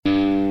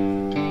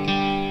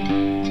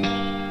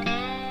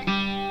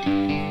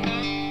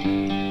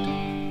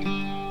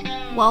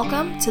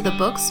Welcome to the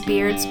Books,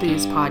 Beards,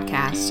 Booze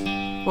podcast,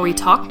 where we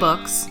talk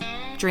books,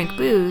 drink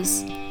booze,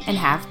 and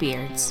have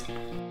beards.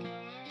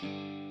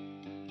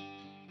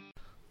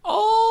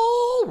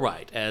 All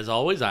right. As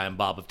always, I am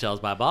Bob of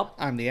Tales by Bob.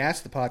 I'm the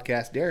Ask the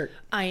Podcast, Derek.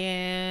 I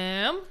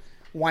am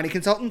Whiny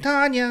Consultant,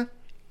 Tanya.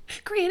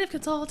 creative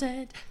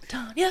consultant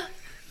Tanya.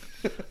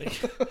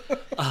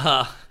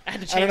 I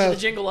had to change the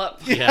jingle up.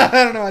 Yeah.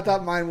 I don't know. I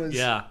thought mine was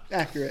Yeah.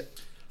 accurate.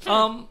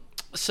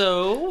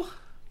 So,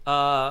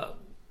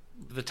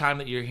 the time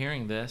that you're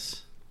hearing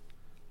this,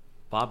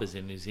 Bob is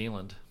in New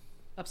Zealand.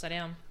 Upside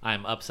down.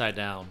 I'm upside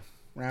down.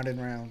 Round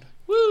and round.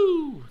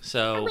 Woo!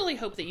 So, I really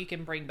hope that you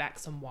can bring back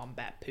some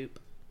wombat poop.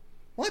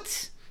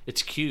 What?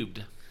 it's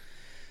cubed.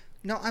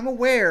 No, I'm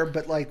aware,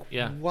 but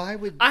Yeah. why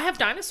would... I have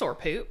dinosaur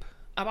poop.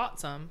 I bought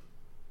some.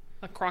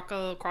 A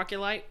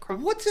crocolite.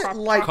 What's it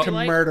like to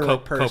crocolite? murder a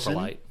person?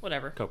 Coprolite.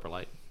 Whatever.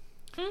 Coprolite.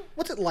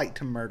 What's it like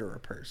to murder a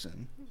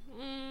person?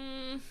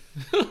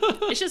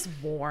 It's just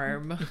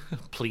warm.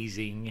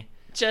 Pleasing.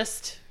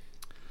 Just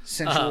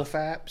Sensual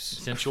faps?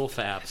 Sensual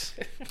faps.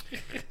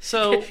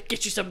 So,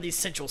 get you some of these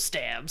sensual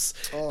stabs.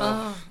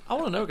 I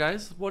want to know,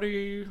 guys, what are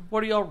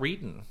y'all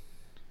reading?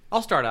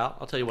 I'll start out.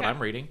 I'll tell you what Okay. I'm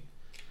reading.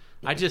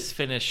 I just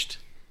finished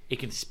A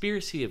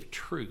Conspiracy of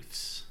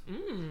Truths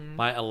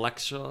by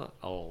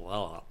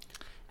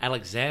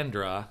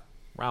Alexandra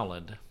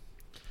Rowland.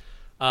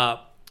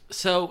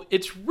 So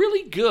it's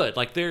really good.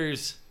 Like,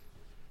 there's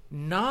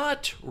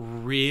not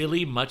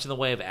really much in the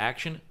way of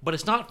action, but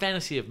it's not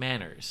fantasy of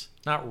manners.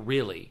 Not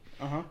really.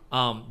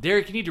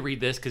 Derek, you need to read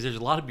this because there's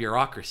a lot of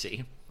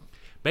bureaucracy.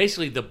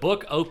 Basically, the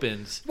book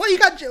opens. What you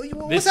got?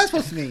 What's that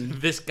supposed to mean?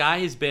 This guy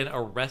has been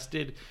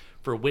arrested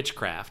for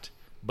witchcraft,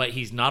 but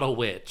he's not a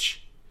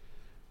witch.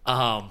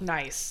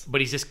 Nice.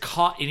 But he's just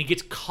caught, and he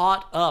gets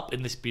caught up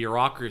in this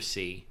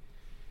bureaucracy,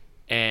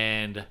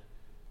 and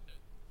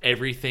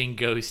everything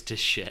goes to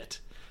shit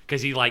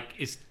because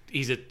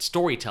he's a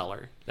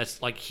storyteller.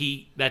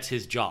 That's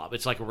his job.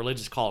 It's like a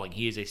religious calling.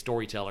 He is a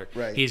storyteller.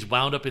 Right. He's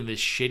wound up in this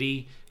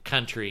shitty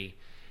country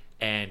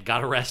and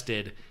got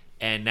arrested,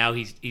 and now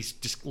he's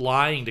just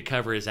lying to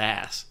cover his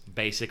ass,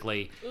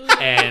 basically.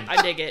 And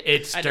I dig it.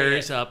 It I dig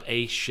stirs it. up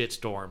a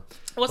shitstorm.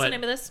 What's the But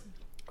name of this?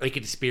 A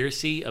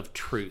Conspiracy of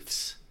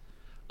Truths.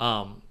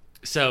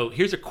 So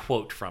here's a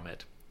quote from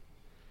it.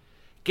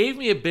 Gave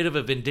me a bit of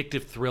a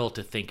vindictive thrill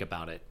to think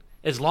about it.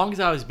 As long as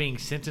I was being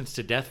sentenced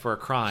to death for a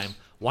crime,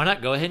 why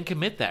not go ahead and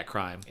commit that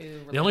crime?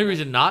 The only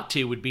reason not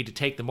to would be to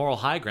take the moral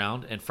high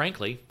ground, and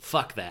frankly,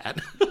 fuck that.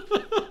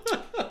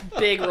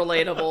 Big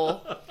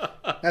relatable.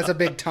 That's a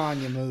big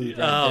Tanya move.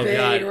 Oh, Big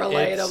God.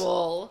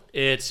 relatable.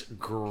 It's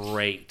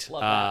great.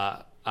 Love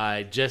that.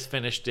 I just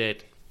finished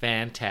it.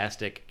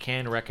 Fantastic.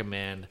 Can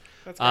recommend.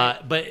 That's great.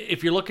 But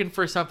if you're looking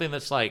for something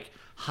that's like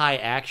high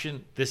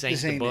action, this ain't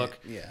the book.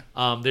 It.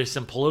 Yeah. There's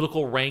some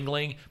political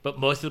wrangling, but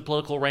most of the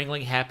political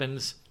wrangling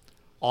happens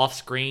off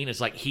screen.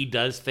 It's like he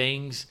does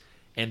things,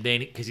 and then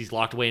because he's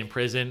locked away in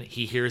prison,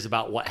 he hears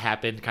about what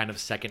happened, kind of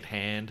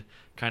secondhand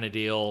kind of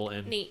deal.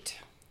 And Neat.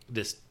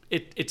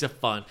 it's a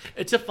fun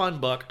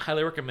book.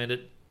 Highly recommend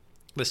it.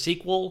 The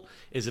sequel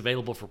is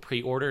available for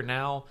pre-order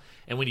now,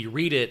 and when you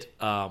read it,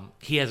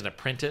 he has an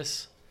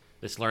apprentice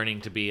that's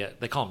learning to be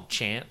they call him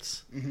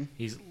Chance. Mm-hmm.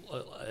 He's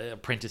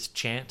apprentice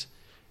Chant,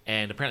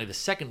 and apparently the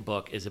second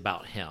book is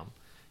about him,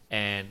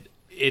 and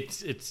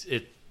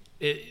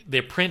the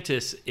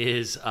apprentice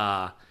is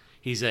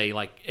he's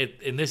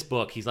in this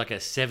book he's like a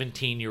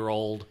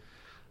 17-year-old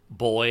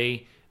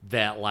boy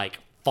that like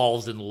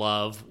falls in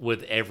love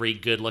with every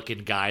good-looking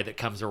guy that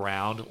comes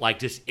around, like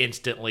just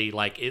instantly,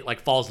 like it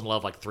like falls in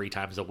love like 3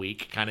 times a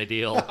week kind of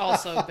deal.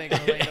 Also big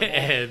relatable.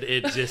 And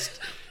it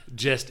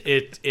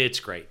it's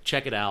great.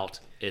 Check it out.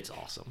 It's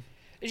awesome.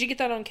 Did you get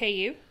that on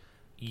KU?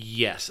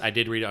 Yes, I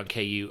did read it on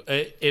KU.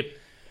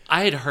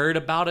 I had heard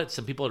about it.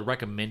 Some people had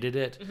recommended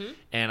it,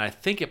 and I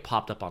think it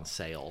popped up on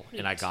sale,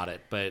 and I got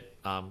it. But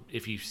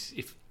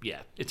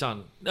it's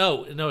on.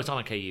 No, it's not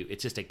on KU.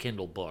 It's just a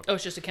Kindle book. Oh,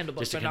 it's just a Kindle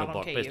book, Just a but Kindle not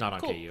book, on KU. but it's not on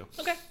Cool. KU.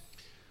 Okay.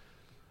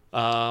 What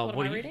am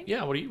I are you reading?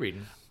 Yeah, what are you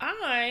reading?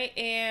 I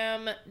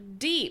am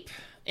deep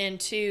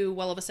into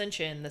Well of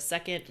Ascension, the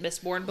second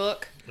Mistborn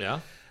book.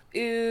 Yeah,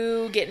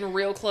 Ooh, getting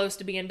real close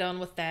to being done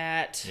with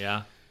that.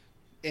 yeah,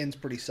 Ends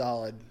pretty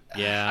solid.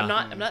 yeah. I'm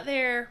not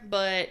there,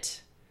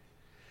 but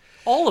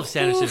All of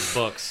Sanderson's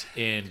books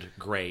end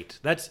great.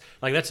 That's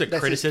a That's his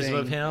criticism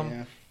of thing, him,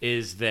 yeah.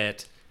 is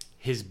that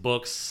his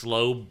books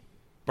slow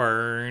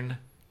burn,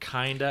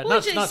 kinda.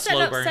 well, Not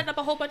slow burn. setting up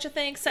a whole bunch of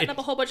things, It's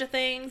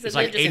and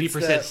like then just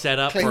 80% set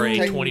up for a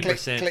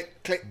 20%.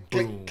 Click, click,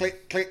 boom.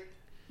 click, click.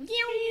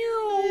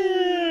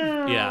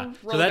 Yeah. So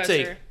roller that's a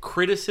coaster.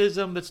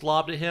 criticism that's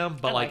lobbed at him.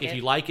 But I like, like if it.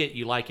 you like it,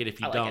 you like it. If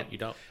you I like don't, it. you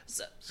don't.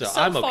 So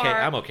I'm okay.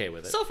 far- I'm okay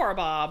with it. So far,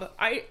 Bob,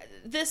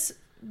 this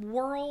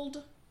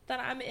world that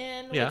I'm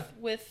in Yeah.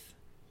 with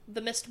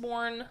the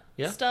Mistborn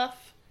Yeah.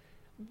 stuff,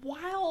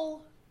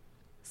 while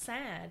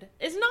sad,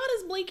 is not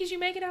as bleak as you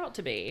make it out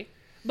to be.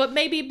 But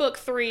maybe book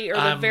 3 or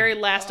the very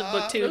last of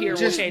book 2 here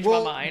will change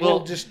my mind. Well,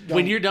 Well, just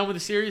when don't. you're done with the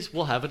series,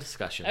 we'll have a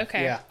discussion.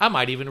 Okay. Yeah. I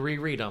might even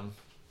reread them.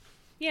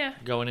 Yeah.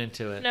 going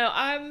into it. No,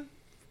 I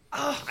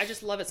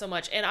just love it so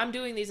much. And I'm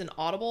doing these in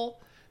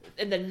Audible,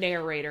 and the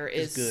narrator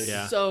is good.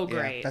 Yeah. so Yeah,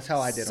 great. that's how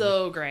I did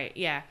So great.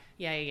 Yeah.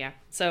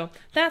 So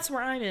that's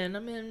where I'm in.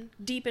 I'm in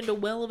deep into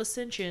Well of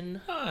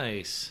Ascension.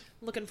 Nice.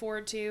 Looking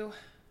forward to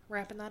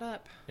wrapping that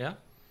up. Yeah.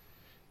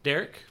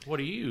 Derek, what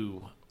are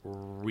you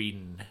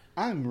reading?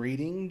 I'm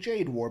reading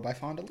Jade War by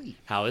Fonda Lee.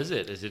 How is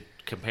it? Is it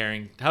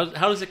comparing? How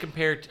does it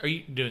compare? Are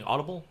you doing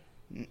Audible?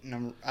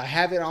 I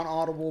have it on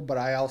Audible, but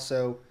I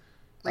also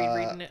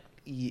Rereading it.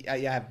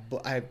 Yeah,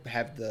 I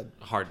have the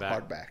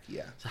Hardback.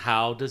 Yeah. So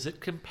how does it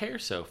compare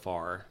so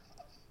far?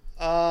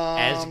 Um,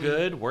 As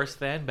good, worse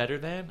than, better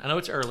than? I know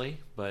it's early,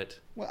 but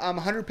Well, I'm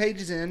 100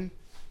 pages in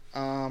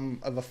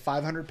of a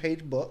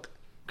 500-page book.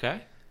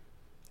 okay.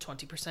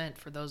 20%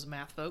 for those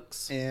math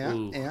folks. Yeah,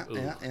 Ooh.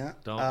 yeah.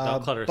 Don't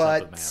clutter us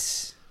but up with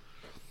math.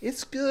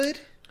 It's good.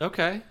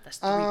 Okay. That's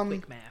 3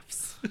 quick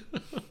maths.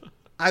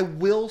 I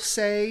will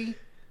say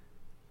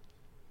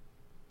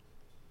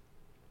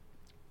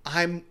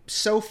I'm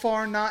so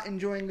far not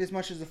enjoying it as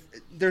much as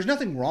there's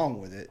nothing wrong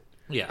with it.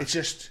 Yeah. It's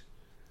just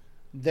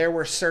there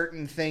were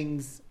certain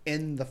things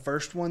in the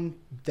first one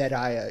that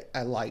I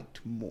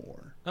liked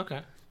more.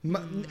 Okay.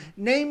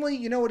 Namely,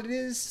 you know what it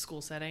is?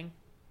 School setting.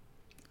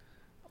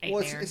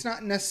 Well, it's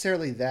not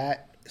necessarily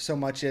that so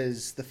much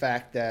as the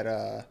fact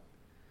that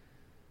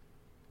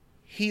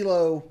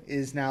Hilo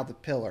is now the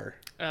pillar.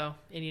 Oh,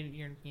 and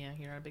you're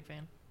not a big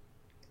fan.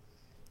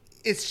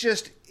 It's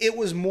just it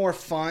was more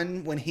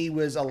fun when he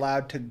was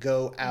allowed to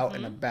go out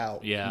and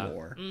about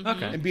more. Okay. And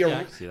I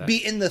can see that. be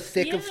in the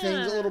thick of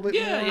things a little bit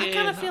more. I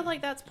kind of feel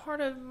like that's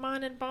part of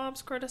mine and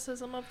Bob's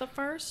criticism of the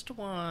first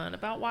one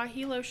about why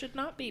Hilo should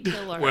not be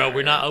pillar. Well,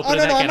 we're not Oh opening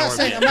no, that I'm can not of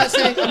saying. worms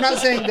yet. I'm not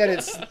saying that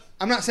it's.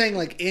 I'm not saying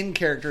like in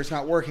character it's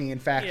not working. In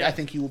fact, Yeah. I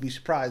think you will be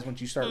surprised once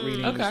you start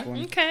reading Okay. this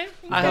one. Okay.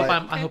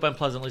 I hope I'm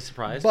pleasantly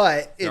surprised.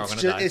 But They're all it's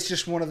gonna just die. it's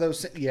just one of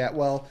those. Yeah.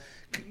 Well,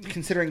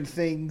 considering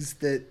things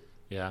that.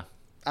 Yeah.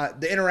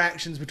 The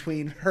interactions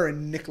between her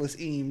and Nicholas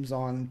Eames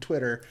on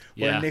Twitter,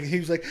 where Yeah. he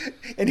was like,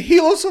 and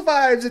Hilo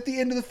survives at the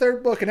end of the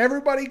third book, and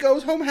everybody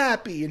goes home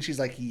happy, and she's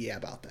like, yeah,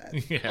 about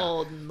that. Yeah.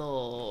 Oh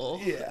no.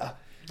 Yeah,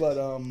 but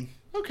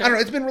Okay. I don't know.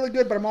 It's been really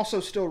good, but I'm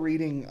also still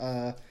reading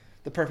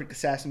The Perfect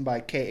Assassin by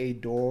K.A.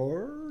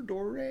 Dore. I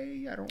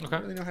don't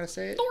really know how to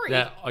say it.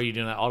 Are you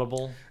doing that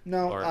Audible?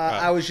 No, Or,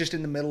 I was just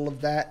in the middle of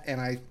that,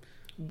 and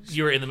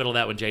You were in the middle of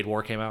that when Jade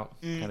War came out?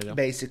 Kind of deal?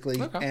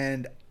 basically, Okay.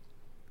 and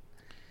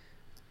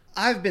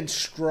I've been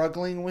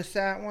struggling with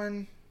that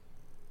one.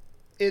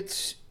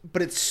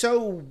 But it's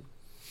so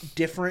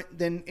different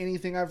than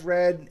anything I've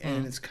read,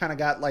 and it's kind of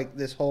got like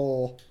this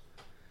whole.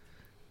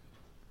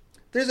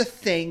 There's a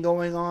thing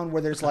going on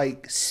where there's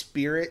like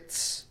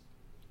spirits.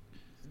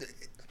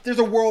 There's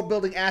a world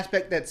building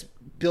aspect that's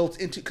built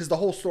into because the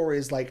whole story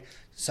is like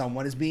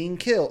someone is being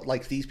killed,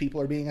 like these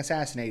people are being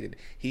assassinated.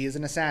 He is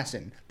an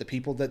assassin. The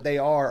people that they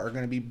are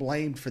going to be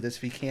blamed for this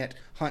if he can't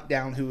hunt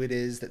down who it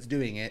is that's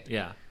doing it.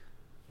 Yeah.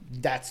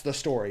 That's the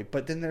story.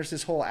 But then there's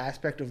this whole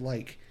aspect of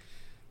like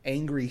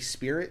angry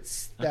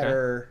spirits that Okay.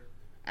 are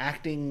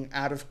acting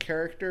out of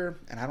character,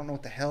 and I don't know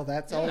what the hell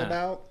that's all Yeah.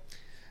 about.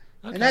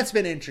 Okay. And that's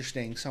been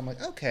interesting. So I'm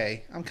like,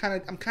 okay, I'm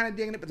kind of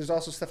digging it, but there's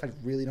also stuff I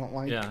really don't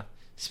like. Yeah.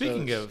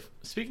 Speaking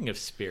of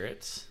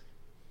spirits,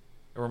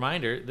 a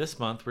reminder: this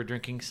month we're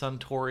drinking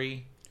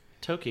Suntory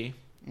Toki.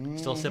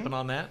 Still sipping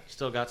on that.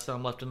 Still got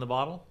some left in the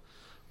bottle.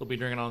 We'll be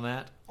drinking on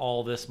that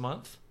all this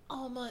month.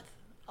 All month.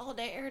 All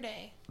day, air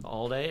day.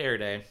 All day, air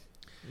day.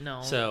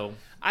 No. So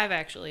I've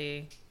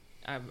actually,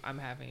 I'm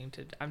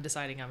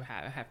deciding I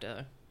have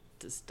to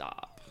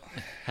stop.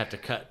 have to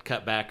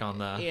cut back on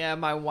the Yeah,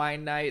 my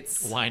wine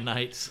nights. wine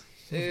nights.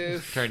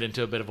 Oof. Turned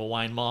into a bit of a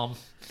wine mom.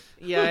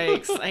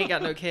 Yikes! I ain't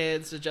got no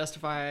kids to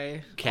justify all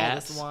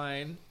Cats? this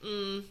wine.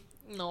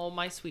 No,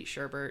 my sweet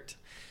Sherbert.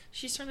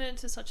 She's turned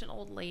into such an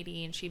old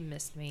lady, and she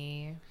missed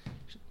me.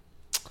 She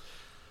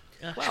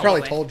probably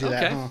Anyway, told you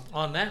that, Okay. huh?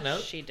 On that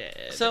note, She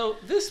did. so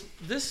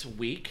this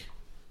week,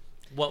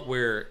 what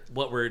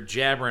we're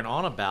jabbering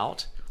on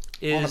about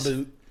is On a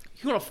boot.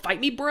 You want to fight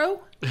me,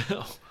 bro?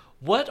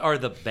 what are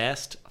the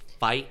best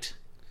fight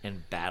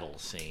and battle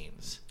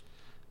scenes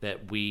that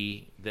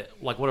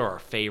like what are our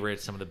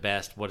favorites, some of the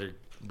best, what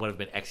have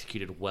been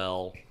executed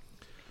well.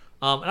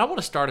 And I want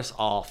to start us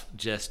off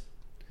just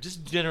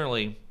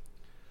generally.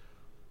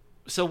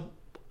 So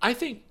I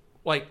think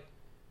like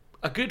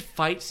a good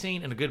fight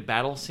scene and a good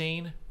battle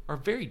scene are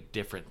very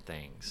different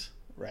things.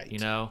 Right. You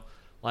know?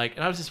 Like,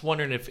 and I was just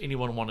wondering if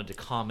anyone wanted to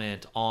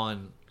comment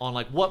on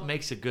like what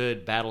makes a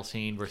good battle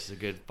scene versus a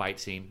good fight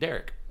scene.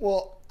 Derek.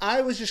 Well,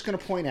 I was just going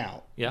to point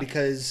out, Yeah.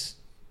 because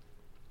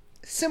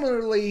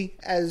similarly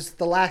as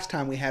the last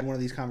time we had one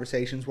of these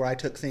conversations where I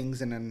took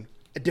things in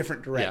a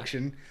different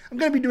direction, I'm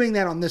going to be doing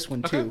that on this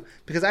one too, Okay.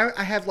 because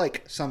I have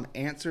like some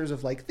answers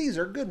of like, these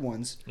are good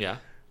ones. Yeah.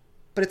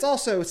 But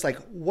it's like,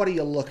 what are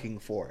you looking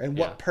for? And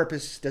Yeah. what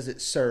purpose does it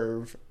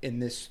serve in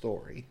this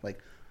story? Like,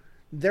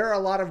 there are a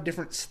lot of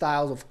different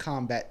styles of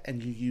combat,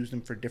 and you use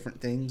them for different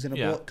things in a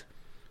Yeah. book.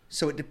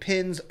 So it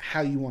depends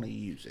how you want to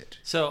use it.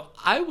 So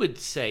I would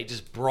say,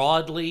 just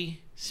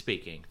broadly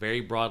speaking,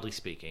 very broadly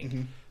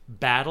speaking,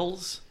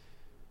 battles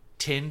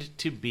tend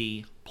to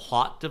be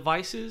plot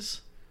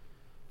devices.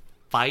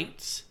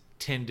 Fights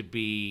tend to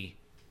be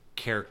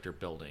character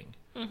building.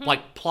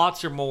 Like,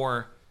 plots are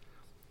more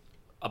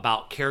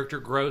about character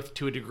growth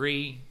to a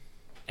degree,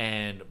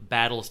 and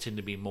battles tend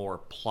to be more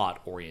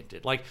plot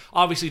oriented. Like,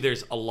 obviously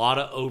there's a lot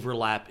of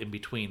overlap in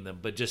between them,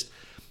 but just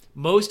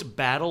most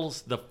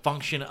battles, the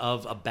function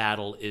of a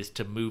battle is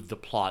to move the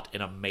plot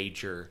in a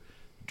major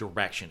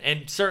direction.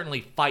 And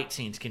certainly fight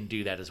scenes can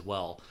do that as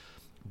well.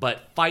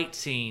 But fight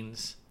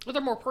scenes... Well,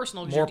 they're more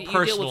personal. More you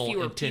personal, deal with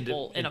fewer intended,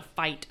 people in a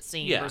fight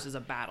scene versus a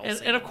battle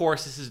scene. And of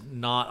course, this is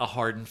not a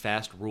hard and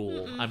fast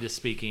rule. I'm just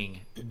speaking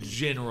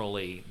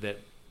generally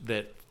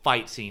that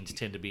fight scenes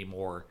tend to be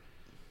more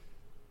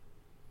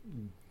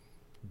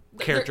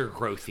character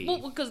growthy.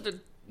 Well, because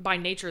by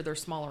nature they're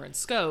smaller in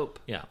scope.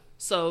 Yeah.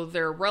 So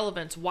their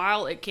relevance,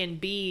 while it can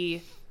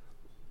be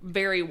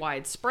very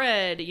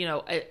widespread,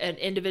 an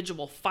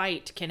individual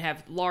fight can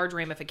have large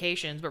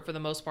ramifications, but for the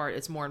most part,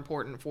 it's more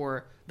important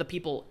for the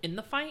people in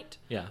the fight,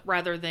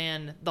 rather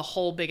than the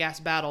whole big ass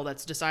battle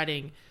that's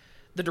deciding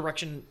the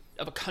direction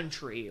of a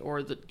country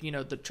or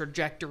the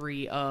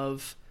trajectory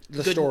of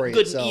the story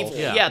itself. And evil.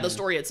 Yeah, the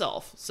story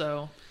itself.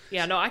 So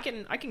I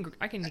can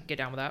get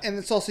down with that. And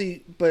it's also,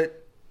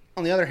 but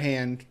on the other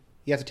hand,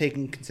 you have to take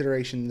in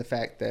consideration the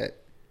fact that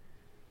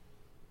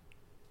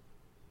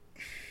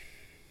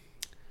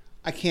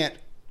I can't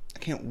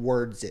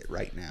words it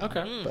right now.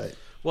 Okay. But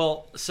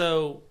well,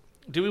 so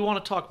do we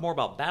want to talk more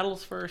about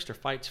battles first or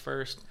fights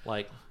first?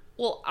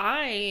 Well,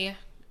 I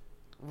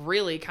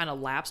really kind of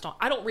lapsed on.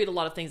 I don't read a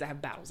lot of things that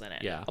have battles in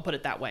it. Yeah. I'll put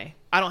it that way.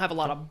 I don't have a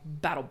lot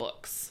of battle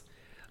books.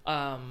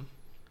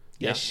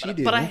 Yes, you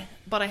do. But I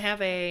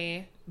have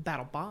a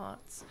battle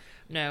bots.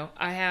 No,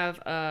 I have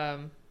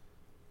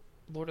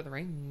Lord of the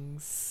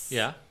Rings.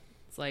 Yeah.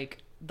 It's like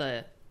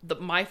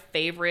my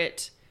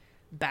favorite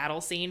battle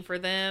scene for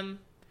them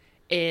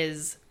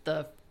is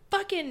the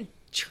fucking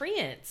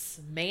treants,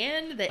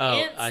 man. The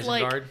Ents,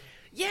 Isengard?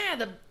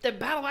 The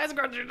Battle of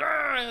Isengard.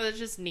 It's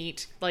just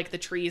neat. Like the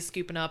trees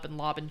scooping up and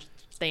lobbing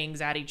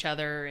things at each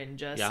other, and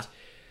just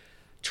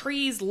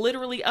trees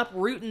literally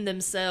uprooting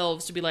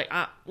themselves to be like,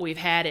 we've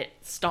had it.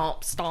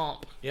 Stomp,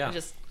 stomp. Yeah. I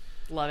just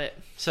love it.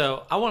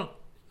 So I'm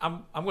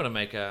gonna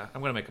make a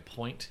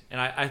point,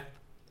 and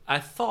I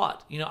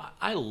thought,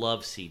 I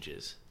love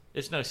sieges.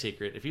 It's no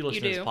secret. If you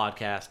listen to this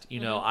podcast,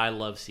 I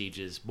love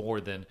sieges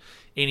more than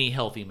any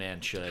healthy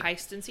man should.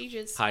 Heists and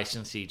sieges. Heists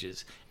and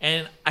sieges.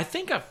 And I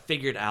think I've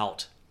figured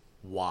out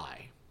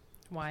why.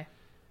 Why?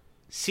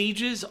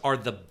 Sieges are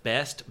the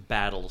best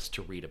battles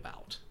to read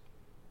about.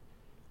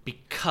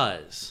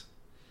 Because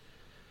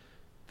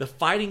the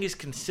fighting is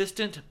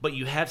consistent, but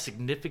you have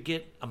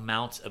significant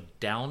amounts of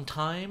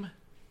downtime.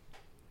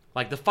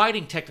 Like, the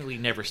fighting technically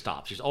never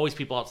stops. There's always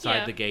people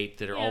outside the gate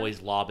that are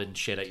always lobbing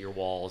shit at your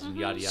walls and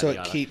yada, yada, so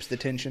yada. it keeps the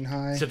tension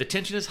high? So the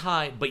tension is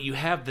high, but you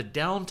have the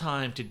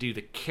downtime to do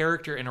the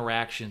character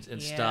interactions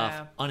and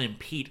stuff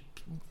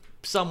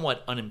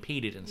somewhat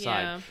unimpeded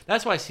inside. Yeah.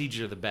 That's why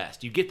sieges are the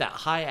best. You get that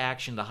high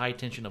action, the high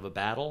tension of a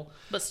battle.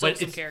 But still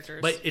some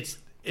characters. But it's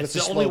a the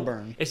slow only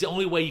burn. It's the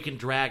only way you can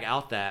drag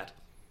out that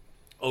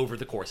over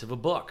the course of a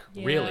book,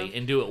 really,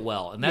 and do it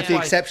well. And that's with the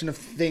why, exception of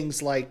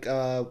things like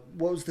what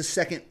was the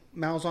second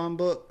Malzahn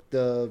book,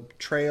 the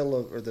Trail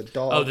of, or the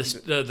Dog? Oh, the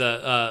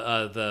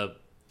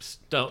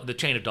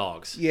Chain of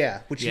Dogs.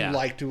 Yeah, which you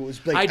liked. It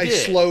was like I a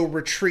did. slow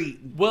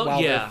retreat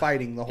while they're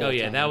fighting the whole time. Oh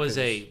yeah, that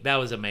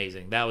was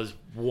amazing. That was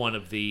one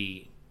of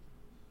the.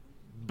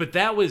 But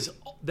that was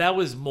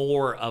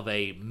more of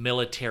a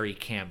military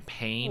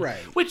campaign,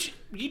 right? Which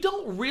you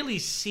don't really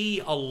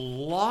see a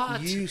lot.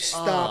 You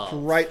stopped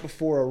right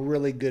before a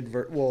really good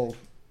book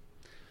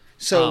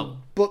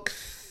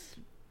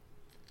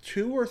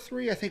 2 or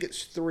 3, I think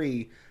it's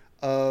 3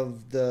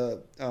 of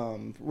the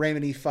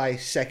Raymond E.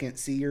 Feist second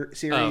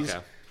series. Oh, okay.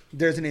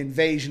 There's an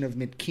invasion of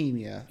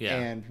Midkemia,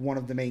 and one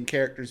of the main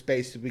characters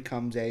basically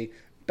becomes a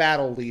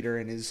battle leader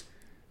and is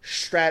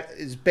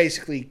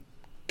basically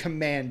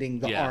commanding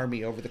the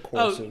army over the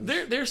course of...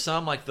 There's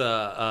some, like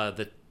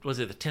the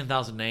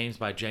 10,000 Names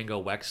by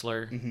Django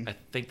Wexler. Mm-hmm. I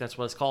think that's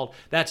what it's called.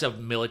 That's a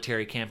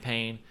military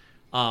campaign.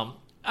 And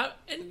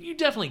you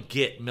definitely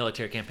get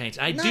military campaigns.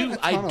 I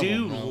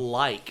do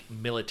like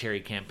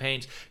military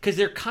campaigns because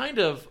they're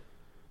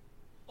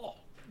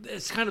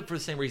it's kind of for the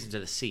same reasons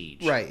as a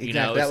siege. Right,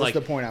 exactly. That was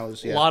the point I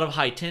was... A lot of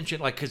high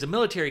tension, because a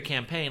military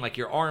campaign, like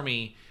your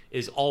army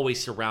is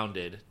always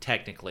surrounded,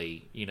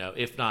 technically,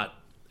 if not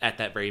at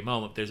that very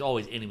moment. There's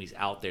always enemies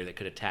out there that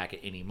could attack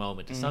at any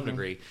moment to some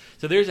degree.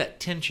 So there's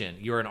that tension.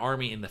 You're an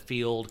army in the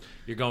field.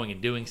 You're going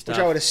and doing stuff.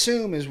 Which I would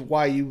assume is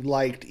why you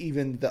liked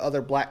even the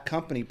other Black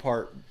Company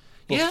part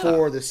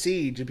before the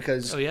siege,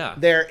 because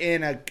they're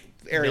in a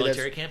area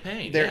military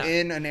campaign. They're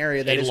in an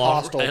area that is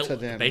hostile to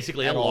them.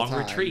 Basically a long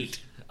retreat.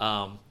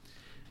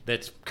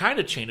 That's kind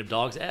of Chain of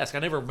Dogs-esque. I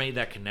never made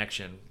that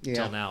connection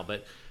until now.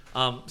 But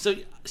so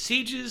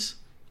sieges,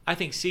 I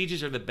think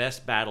sieges are the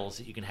best battles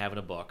that you can have in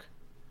a book.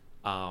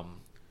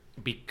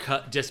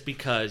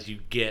 because you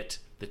get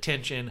the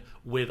tension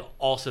with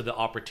also the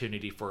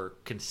opportunity for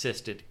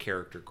consistent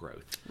character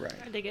growth. Right.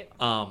 I dig it.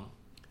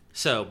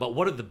 But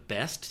what are the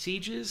best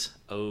sieges?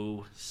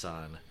 Oh,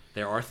 son.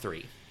 There are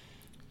 3.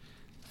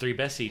 3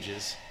 best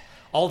sieges.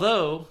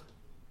 Although,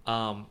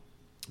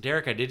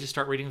 Derek, I did just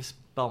start reading this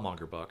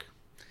Spellmonger book.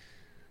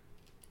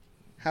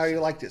 How you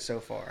liked it so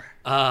far?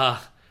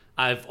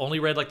 I've only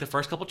read like the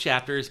first couple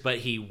chapters, but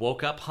he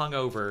woke up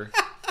hungover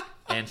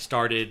and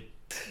started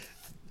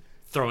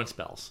throwing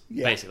spells.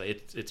 Yeah. Basically,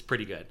 it's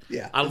pretty good.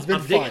 Yeah, I'm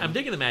fun. I'm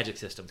digging the magic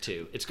system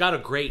too. It's got a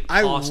great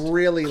I cost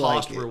really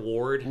like it.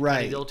 reward Right.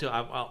 kind of deal to it.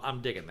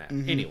 I'm digging that.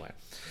 Anyway,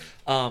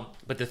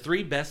 but the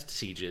 3 best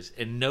sieges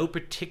in no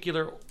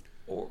particular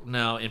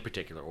in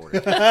particular order.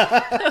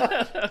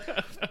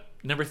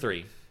 Number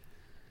 3,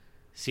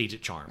 Siege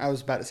at Charm. I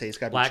was about to say it's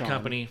got to be Black Charm.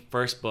 Company,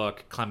 first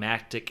book,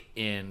 climactic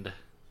end,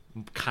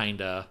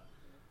 kinda.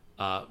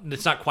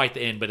 It's not quite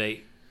the end, but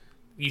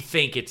you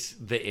think it's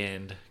the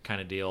end kind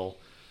of deal.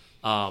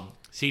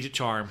 Siege at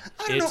Charm.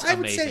 I don't know.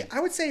 Amazing. I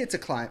would say it's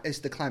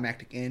the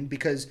climactic end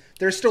because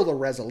there's still the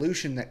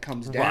resolution that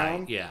comes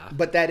down. Right, yeah.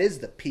 But that is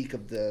the peak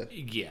of the.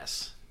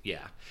 Yes.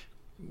 Yeah.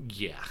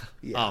 Yeah.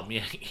 Yeah.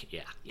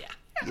 Yeah.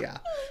 Yeah.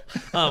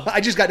 I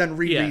just got done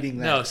Yeah. rereading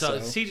that. No, so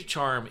Siege at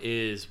Charm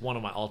is one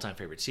of my all-time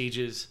favorite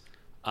sieges.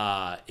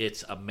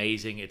 It's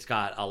amazing.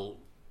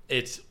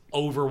 It's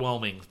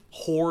overwhelming.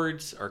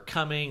 Hordes are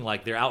coming.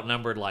 Like they're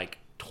outnumbered like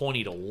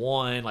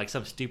 20-1, like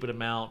some stupid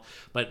amount.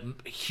 But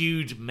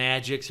huge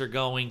magics are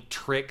going,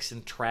 tricks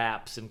and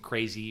traps and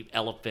crazy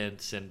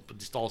elephants and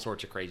just all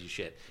sorts of crazy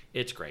shit.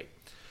 It's great.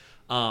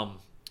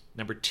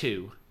 Number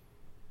 2,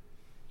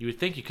 you would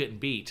think you couldn't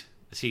beat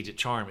the Siege at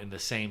Charm in the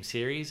same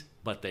series,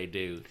 but they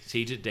do.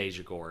 Siege at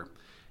Dejagor.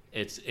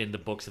 It's in the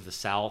Books of the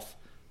South.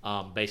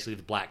 Basically,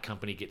 the Black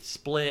Company gets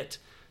split.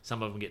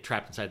 Some of them get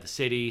trapped inside the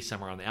city.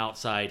 Some are on the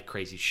outside.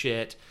 Crazy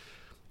shit.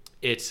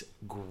 It's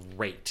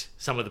great.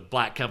 Some of the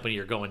Black Company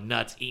are going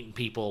nuts, eating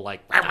people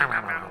like the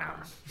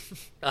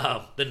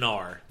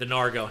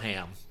Gnar go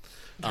ham.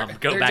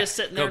 They're just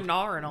sitting there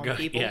gnawing on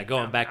people. Yeah,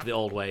 going back to the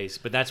old ways.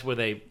 But that's where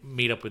they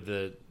meet up with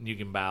the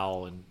Nugan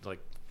Bao and like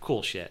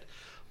cool shit.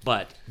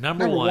 But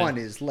number one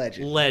is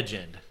Legend.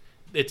 Legend.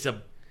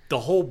 The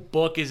whole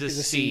book is a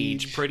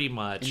siege. siege, pretty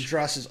much. And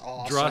Druss is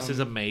awesome. Druss is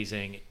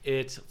amazing.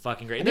 It's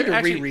fucking great. I need to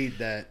Actually, reread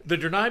that. The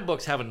Drenai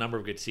books have a number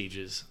of good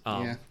sieges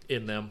Yeah.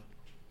 in them.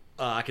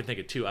 I can think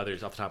of 2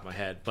 others off the top of my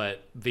head,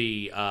 but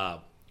the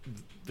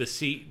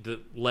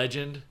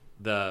Legend,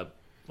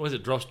 what is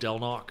it, Dros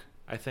Delnok,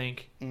 I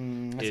think.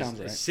 That sounds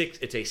right.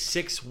 It's a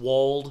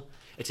 6-walled.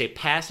 It's a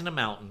pass in a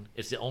mountain.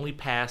 It's the only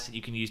pass that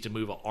you can use to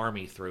move an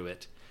army through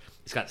it.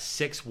 It's got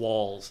 6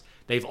 walls.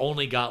 They've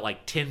only got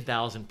like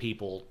 10,000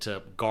 people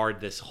to guard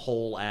this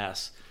whole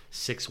ass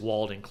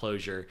 6-walled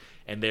enclosure,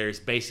 and there's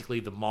basically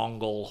the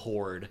Mongol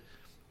horde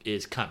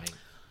is coming.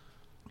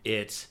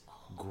 It's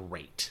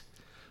great.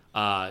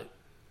 And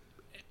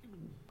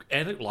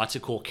lots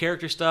of cool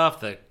character stuff.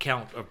 The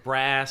Count of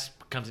Brass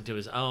comes into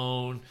his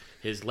own.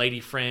 His lady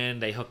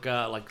friend, they hook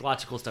up. Like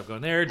lots of cool stuff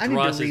going there. I need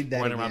to Druss read is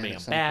that running around again being a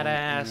at some point,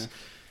 badass. yeah.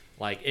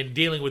 Like in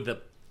dealing with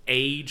the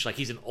age, like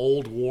he's an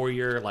old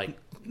warrior. Like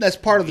That's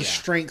part of the Yeah.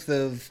 strength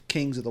of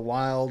Kings of the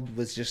Wild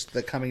was just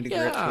the coming to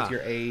grips Yeah. with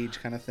your age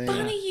kind of thing.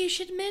 Funny you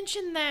should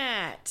mention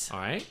that. all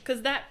right,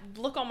 Because that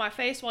look on my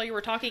face while you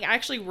were talking, I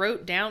actually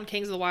wrote down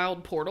Kings of the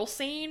Wild portal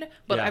scene,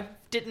 but Yeah. I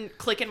didn't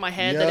click in my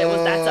head that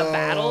that's a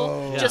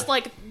battle. Yo. Just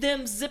like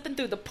them zipping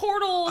through the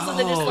portals and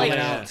then just Oh, like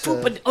yeah.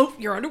 pooping. Oh,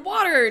 you're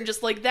underwater, and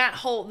just like that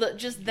whole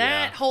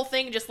Yeah. whole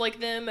thing, just like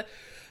them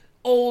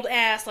old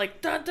ass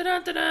like dun dun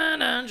dun dun dun,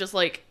 dun just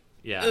like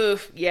Yeah.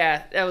 oof,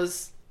 yeah, that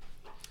was.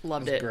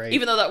 Loved That's it. great.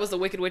 Even though that was the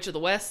Wicked Witch of the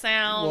West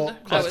sound. Well,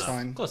 that that's was,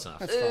 fine. close enough.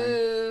 That's fine.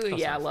 Ooh,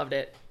 yeah, enough. loved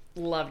it.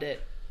 Loved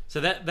it.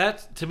 So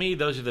that to me,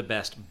 those are the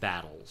best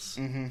battles.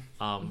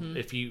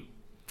 If you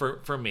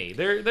for me,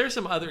 there's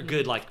some other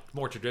good like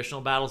more traditional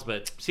battles,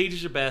 but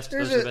sieges are best.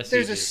 Those are the best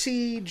There's a sieges.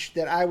 siege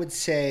that I would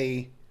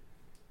say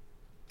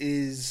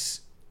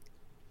is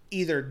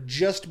either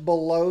just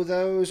below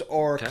those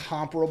or Okay.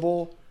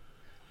 comparable,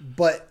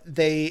 but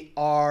they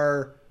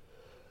are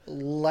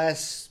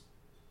less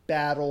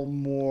battle,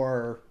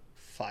 more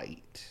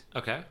fight.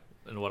 Okay,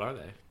 and what are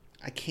they?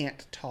 I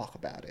can't talk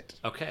about it.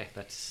 Okay,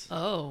 that's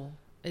Oh,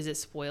 is it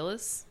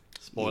spoilers?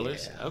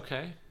 spoilers. Yeah.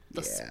 Okay,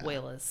 The Yeah.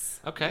 spoilers.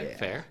 okay, Yeah.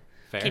 fair.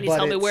 Can you But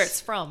tell me where it's-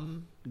 it's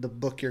from? The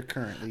book you're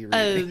currently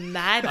Oh, reading.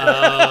 my.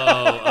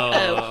 Oh,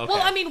 okay.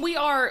 Well, I mean, we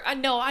are. I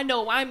know.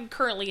 I'm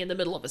currently in the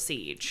middle of a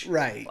siege.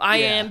 Right, I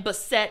yeah. am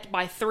beset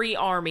by 3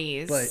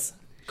 armies But-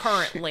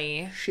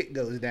 currently. Shit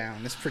goes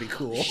down. It's pretty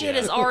cool. Shit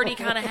is already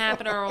kind of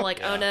happening. Or we're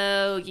like, oh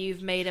no,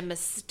 you've made a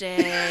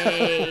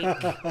mistake.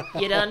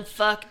 You done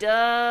fucked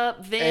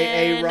up, Vin.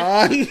 Hey,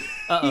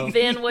 Ron.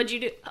 Vin, what'd you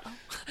do?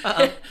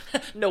 Uh-oh.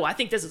 No, I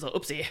think this is a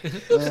oopsie.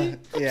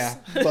 Yeah,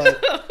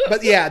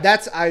 but yeah,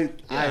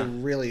 I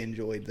really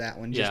enjoyed that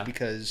one just Yeah.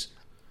 because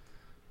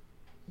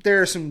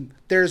there's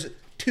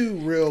 2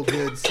 real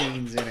good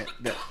scenes in it.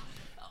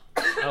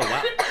 Oh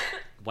wow,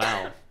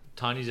 wow.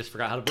 Tanya just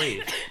forgot how to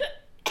breathe.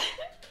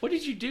 What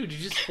did you do? Did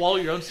you just swallow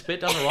your own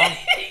spit down the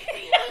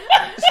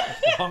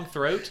wrong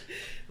throat?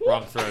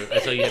 Wrong throat. I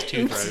saw you have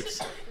two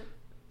throats.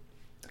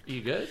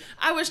 You good?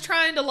 I was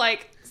trying to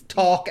like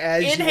Talk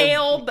as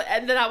inhale,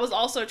 and then I was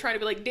also trying to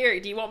be like,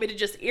 Derek, do you want me to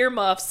just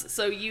earmuffs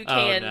so you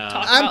can no.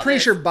 talk I'm about pretty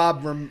this? sure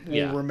Bob will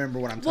Yeah. remember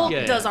what I'm Well, talking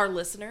Yeah, does yeah. our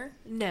listener?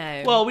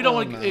 No. Well, we don't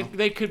want. no.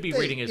 They could be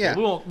reading it. yeah.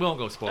 We won't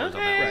go spoilers on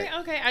that. Okay, Right.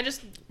 okay. I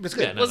just That's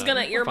good. Yeah, no, was no,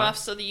 gonna we're earmuff fine.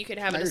 so that you could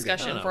have a No, you're good.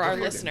 discussion No, for we're our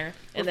good. listener,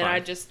 and We're then I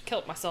fine. just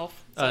killed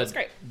myself. So it's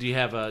great. Do you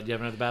have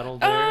another battle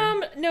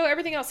there? No,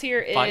 everything else here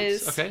is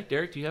Fights? Okay,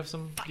 Derek, do you have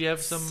some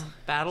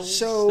battles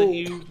So- that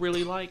you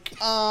really like?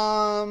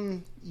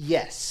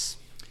 Yes.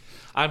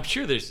 I'm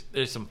sure there's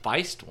some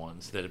Feist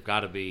ones that have got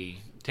to be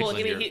Well,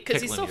 tickling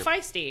because he's so tickling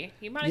your- feisty.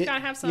 You might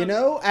gotta have some. You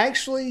know,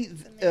 actually,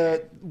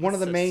 one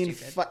of the So main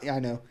stupid. I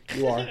know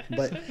you are,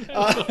 but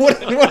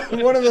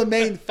one of the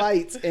main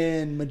fights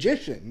in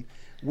Magician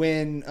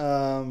when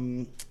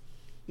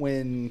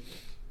when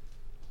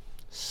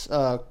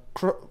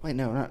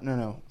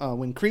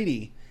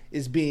Creedy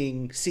is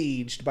being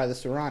sieged by the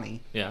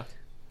Serani. Yeah.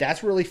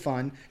 That's really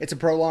fun. It's a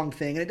prolonged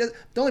thing, and it does.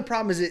 The only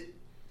problem is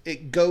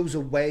it goes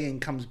away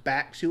and comes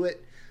back to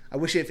it. I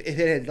wish if it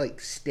had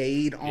like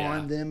stayed on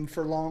Yeah. them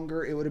for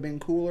longer, it would have been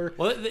cooler.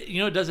 Well,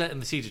 it does that in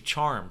the Siege of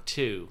Charm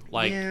too.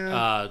 Like,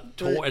 Yeah,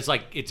 but- it's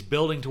like it's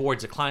building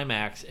towards a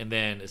climax, and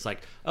then it's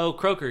like, oh,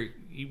 Croker,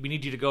 we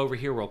need you to go over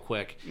here real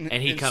quick,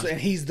 and he comes. and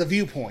he's the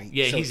viewpoint.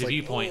 Yeah, so he's it's the like,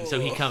 viewpoint, so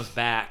he ugh. comes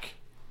back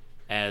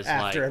as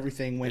After like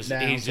everything went he's-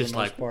 down. He's for just the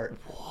most like, part.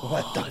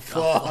 What the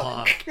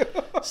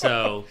fuck?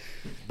 So,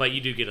 but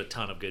you do get a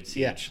ton of good siege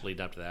Yeah.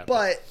 leading up to that.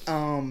 But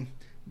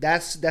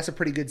that's a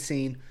pretty good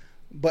scene.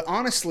 But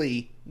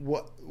honestly,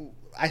 what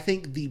I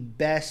think the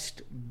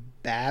best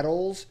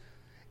battles,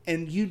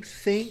 and you'd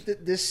think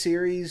that this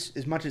series,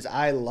 as much as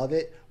I love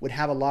it, would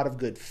have a lot of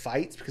good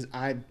fights because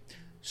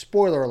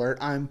spoiler alert,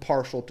 I'm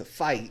partial to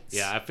fights.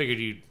 yeah, I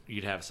figured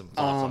you'd have some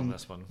thoughts on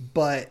this one.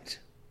 But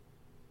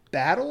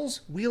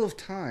battles, Wheel of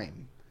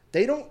Time,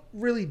 they don't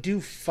really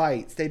do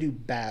fights; they do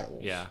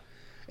battles. Yeah.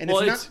 And Well,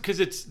 it's it's not because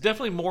it's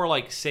definitely more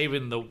like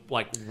saving the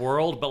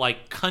world, but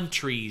like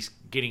countries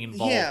getting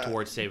involved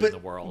towards saving the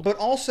world. But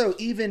also,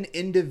 even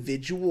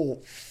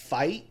individual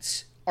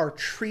fights are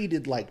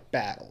treated like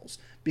battles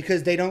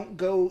because they don't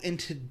go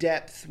into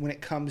depth when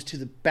it comes to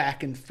the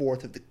back and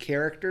forth of the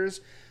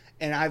characters.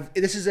 And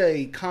this is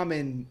a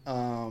common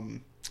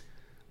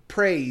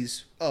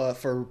praise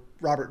for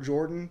Robert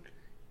Jordan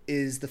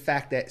is the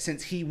fact that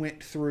since he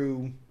went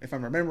through, if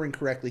I'm remembering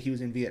correctly, he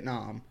was in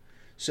Vietnam,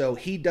 so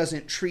he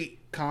doesn't treat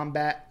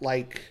combat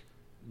like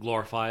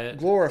Glorify it.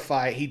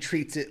 glorify it. He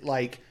treats it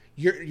like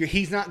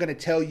he's not going to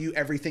tell you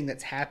everything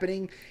that's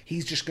happening.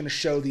 He's just going to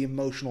show the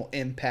emotional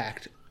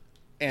impact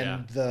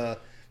and the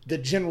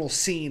general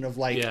scene of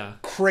like Yeah.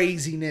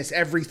 craziness.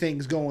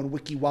 Everything's going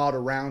wiki wild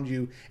around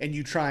you, and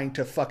you trying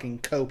to fucking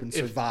cope and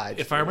survive.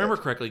 If I remember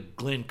correctly,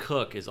 Glenn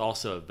Cook is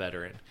also a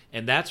veteran,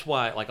 and that's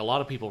why like a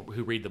lot of people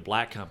who read the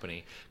Black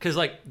Company, because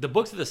like the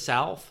Books of the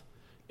South,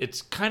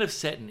 it's kind of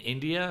set in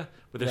India,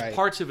 but there's Right.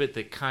 parts of it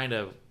that kind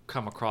of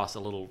come across a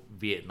little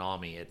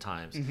Vietnam-y at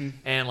times. Mm-hmm.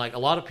 And like a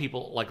lot of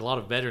people, like a lot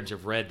of veterans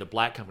have read the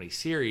Black Company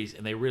series,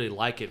 and they really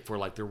like it for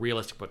like the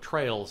realistic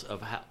portrayals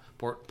of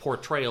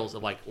portrayals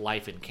of like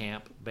life in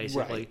camp,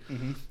 basically, Right.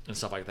 Mm-hmm. and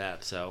stuff like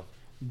that. So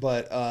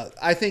But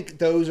I think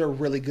those are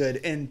really good.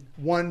 And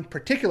one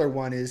particular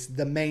one is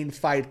the main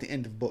fight at the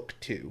end of book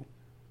 2,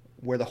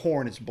 where the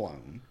horn is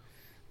blown.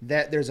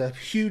 That there's a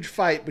huge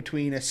fight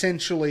between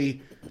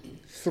essentially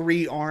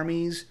 3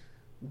 armies.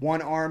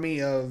 One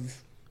army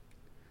of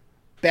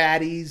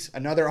baddies,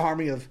 another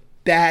army of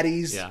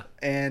baddies, Yeah.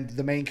 and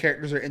the main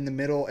characters are in the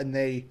middle, and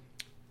they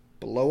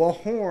blow a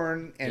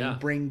horn and Yeah.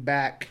 bring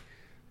back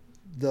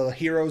the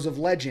heroes of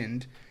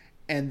legend.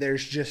 And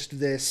there's just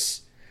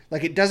this,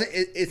 like,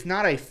 it's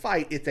not a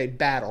fight, it's a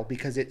battle,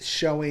 because it's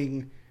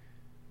showing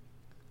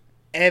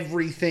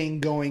everything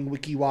going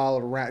wiki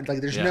wild around.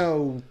 Like, there's Yeah.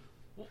 no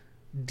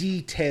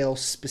detail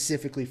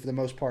specifically for the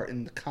most part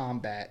in the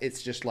combat.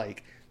 It's just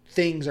like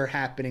things are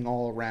happening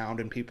all around,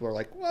 and people are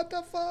like, "What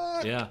the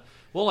fuck?" yeah.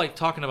 Well, like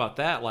talking about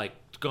that, like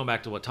going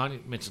back to what Tanya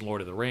mentioned, Lord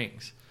of the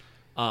Rings.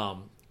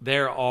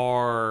 There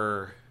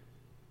are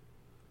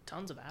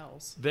Tons of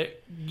owls.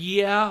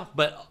 yeah,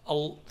 but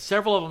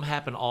several of them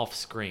happen off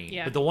screen.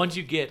 Yeah. But the ones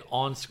you get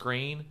on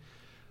screen,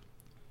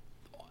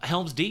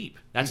 Helm's Deep.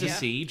 That's a Yeah.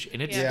 siege,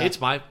 and it's Yeah.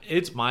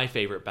 it's my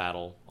favorite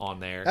battle on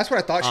there. That's what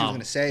I thought she was going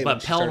to say. when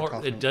But she started Pelennor,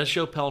 talking it about- does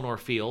show Pelennor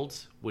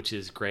Fields, which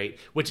is great.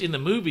 Which in the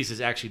movies is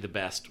actually the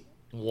best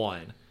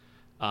one.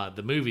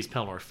 The movies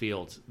Pelennor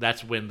Fields.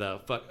 That's when the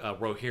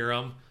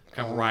Rohirrim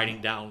come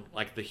riding down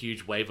like the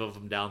huge wave of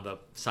them down the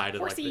side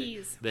of like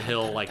Horsies. the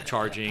hill, like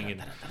charging.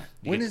 And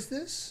When is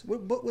this?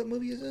 What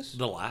movie is this?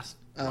 the last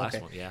Oh, last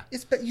okay. one? Yeah.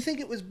 But you think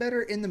it was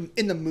better in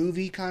the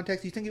movie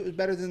context? You think it was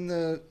better than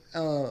the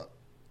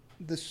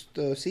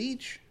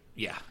Siege?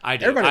 Yeah, I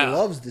do. Everybody I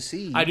loves the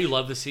Siege. I do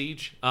love the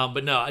siege,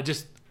 but no, I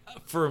just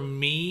for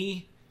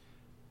me.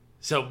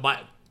 So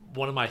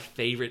one of my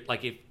favorite,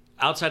 like if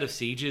outside of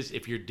sieges,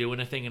 if you're doing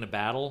a thing in a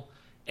battle,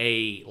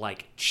 a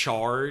like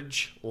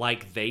charge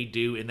like they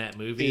do in that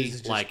movie, Is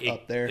just like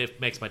up there.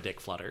 it makes my dick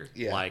flutter.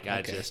 Yeah, like I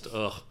okay. just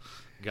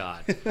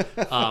God.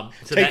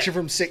 So Takes you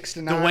from 6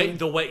 to 9.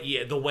 the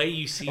way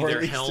you see Or at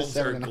their least to helms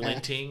are 7.5.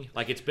 glinting,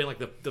 like it's been like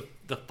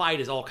the fight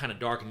is all kind of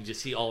dark, and you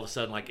just see all of a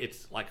sudden like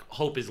it's like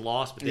hope is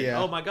lost, but then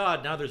Yeah. oh my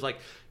God, now there's like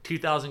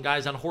 2,000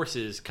 guys on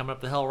horses coming up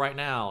the hill right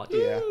now.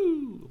 Yeah.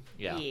 Ooh.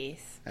 Yeah. Yes.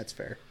 That's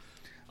fair.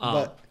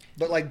 Um,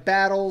 But like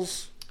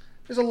battles,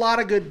 there's a lot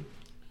of good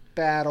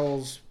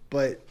battles,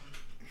 but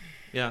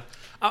Yeah.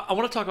 I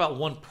want to talk about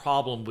one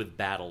problem with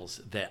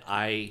battles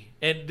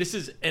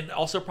and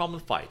also a problem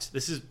with fights.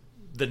 This is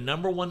the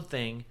number one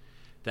thing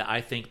that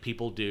I think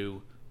people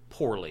do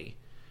poorly.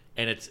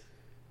 And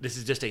this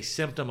is just a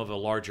symptom of a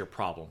larger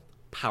problem.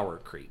 Power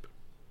creep.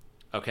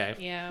 Okay?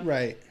 Yeah.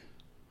 right.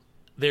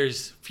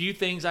 There's few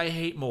things I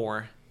hate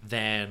more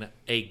than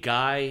a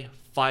guy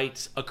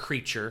fights a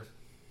creature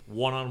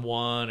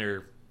one-on-one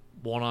or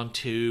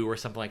one-on-two or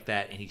something like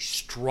that, and he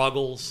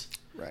struggles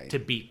Right. to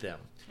beat them.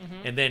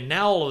 And then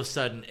now all of a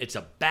sudden it's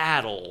a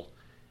battle,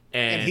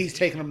 And he's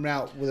taking them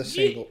out with a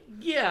single.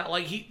 yeah,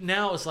 like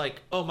now it's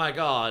like, oh my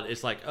God,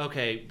 it's like,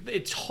 okay,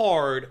 it's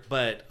hard,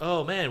 but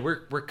oh man,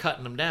 we're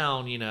cutting them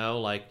down,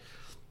 like,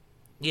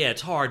 yeah,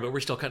 it's hard, but we're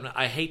still cutting.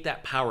 I hate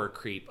that power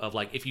creep of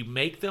like, if you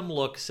make them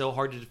look so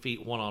hard to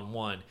defeat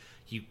one-on-one,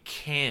 you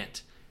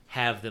can't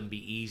have them be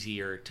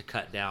easier to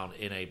cut down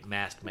in a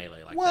masked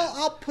melee like Well,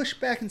 that. I'll push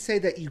back and say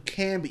that you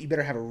can, but you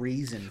better have a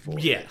reason for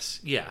it.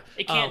 Yes, yeah.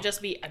 It can't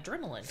just be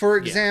adrenaline. For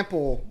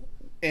example,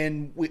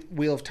 in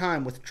Wheel of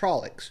Time with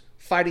Trollocs,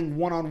 fighting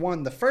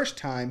one-on-one the first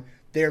time,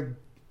 they're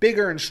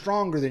bigger and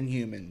stronger than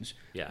humans.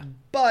 Yeah.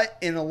 But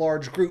in a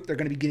large group, they're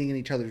going to be getting in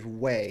each other's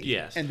way.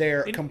 Yes. And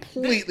they're And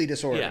completely Yeah,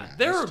 disorganized.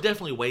 there are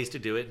definitely ways to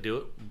do it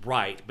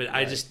right, but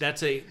I just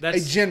that's in a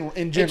general,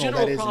 a that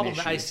general is problem an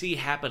issue. that I see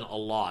happen a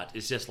lot.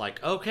 Is just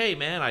like, okay,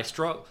 man, I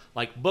struck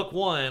like book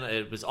 1,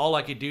 it was all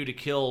I could do to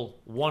kill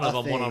one of A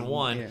them thing,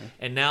 one-on-one, yeah.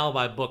 and now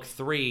by book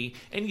 3,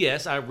 and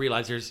yes, I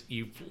realize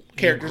you've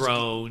Characters-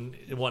 grown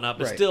and whatnot,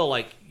 but Right. still,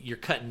 like you're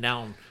cutting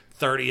down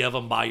 30 of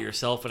them by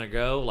yourself in a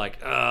go. Like,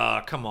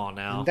 come on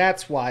now. And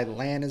that's why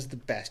Lan is the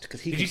best,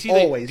 because he Did can you see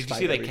always Did you fight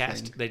see they everything.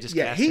 cast? They just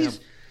yeah, cast he's.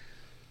 him.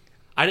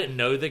 I didn't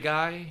know the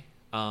guy,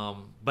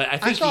 but I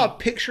think I saw a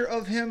picture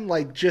of him,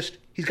 like just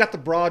he's got the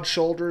broad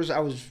shoulders.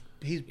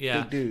 He's a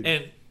yeah, big dude,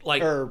 and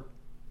like. or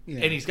you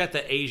know. And he's got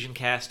the Asian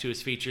cast to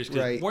his features. 'Cause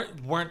Right.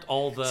 weren't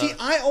all the? See,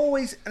 I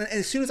always, and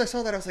as soon as I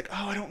saw that, I was like,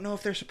 oh, I don't know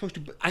if they're supposed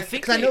to. I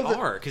think 'cause they know that-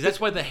 are, because that's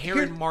why the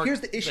Heron mark. Here's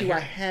the issue I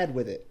had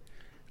with it.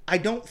 I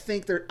don't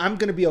think they're. I'm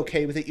going to be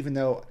okay with it, even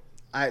though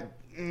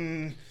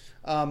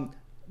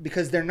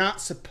because they're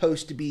not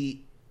supposed to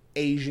be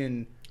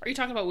Asian. Are you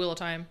talking about Wheel of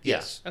Time?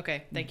 Yes.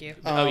 Okay, thank you.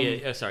 Oh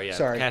yeah, sorry, yeah.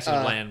 sorry, Casting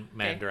of Land,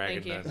 okay,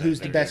 Dragon. thank you. Who's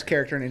the best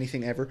character in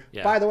anything ever?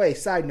 Yeah. By the way,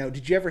 side note: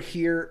 did you ever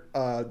hear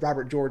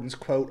Robert Jordan's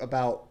quote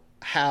about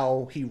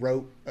how he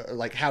wrote,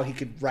 like how he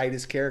could write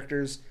his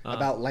characters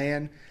about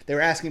Lan? They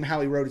were asking him how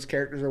he wrote his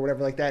characters or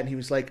whatever like that, and he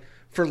was like,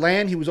 "For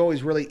Lan, he was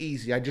always really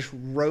easy. I just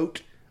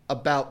wrote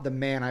about the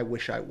man I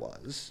wish I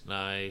was,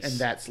 Nice. and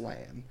that's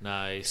Lan."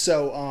 Nice.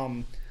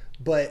 So,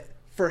 but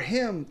for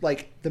him,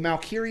 like the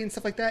Valkyrie and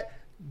stuff like that,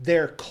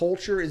 their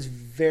culture is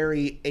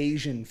very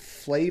Asian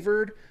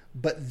flavored,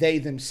 but they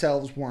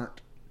themselves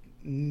weren't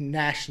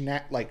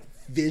like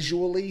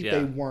visually, Yeah.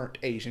 they weren't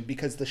Asian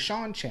because the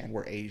Shan-Chan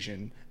were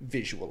Asian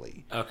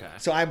visually. Okay.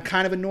 So I'm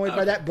kind of annoyed by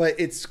Okay. that, but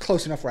it's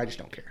close enough where I just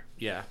don't care.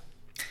 Yeah.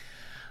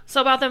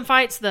 So about them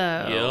fights,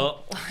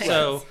 though. Yep.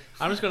 So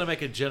I'm just going to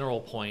make a general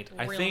point.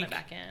 I Reeling think it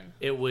back in.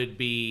 it would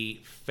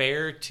be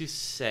fair to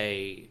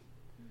say,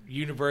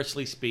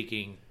 universally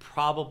speaking,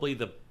 probably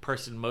the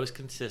person most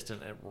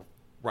consistent at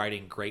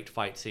writing great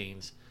fight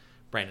scenes,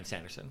 Brandon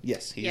Sanderson.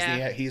 Yes,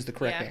 Yeah. he's the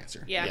correct Yeah.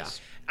 answer. Yeah.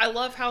 Yes. I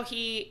love how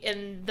he,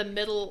 in the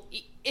middle,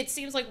 it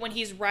seems like when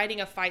he's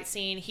writing a fight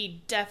scene,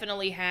 he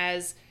definitely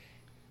has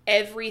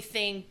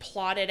everything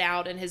plotted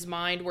out in his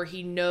mind where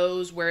he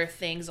knows where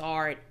things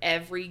are at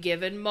every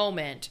given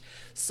moment,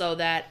 so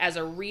that as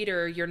a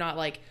reader, you're not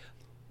like,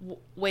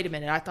 wait a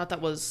minute, I thought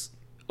that was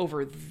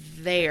over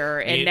there,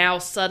 and Yeah. now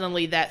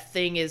suddenly that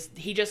thing is,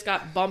 he just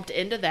got bumped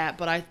into that,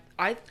 but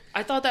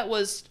I thought that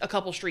was a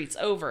couple streets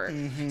over.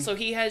 So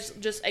he has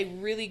just a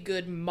really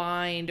good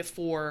mind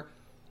for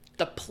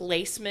the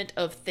placement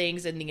of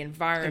things in the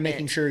environment. And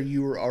making sure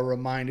you are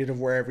reminded of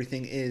where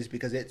everything is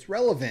because it's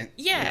relevant.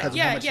 Yeah, because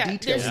yeah, of how much yeah.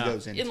 detail he There's-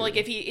 goes into. And like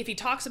if he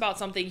talks about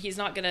something, he's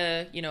not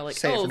gonna, like,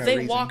 Say it oh, for no they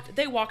reason.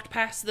 they walked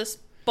past this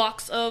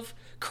box of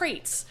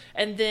crates,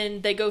 and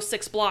then they go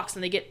 6 blocks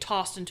and they get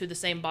tossed into the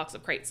same box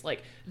of crates,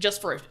 like just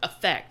for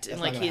effect.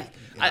 And That's like not he,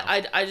 gonna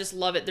happen, I just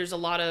love it. There's a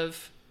lot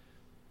of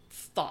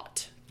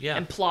thought Yeah.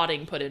 and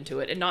plotting put into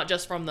it, and not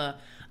just from the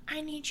I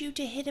need you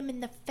to hit him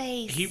in the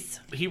face.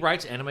 He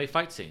writes anime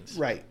fight scenes.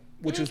 right,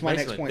 which was my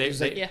next Basically, point. They, is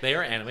that they, they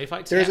are anime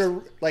fight there's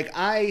scenes.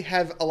 I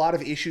have a lot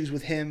of issues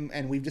with him,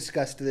 and we've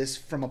discussed this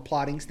from a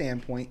plotting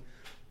standpoint.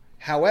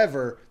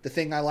 However, the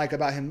thing I like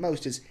about him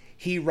most is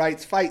he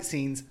writes fight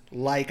scenes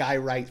like I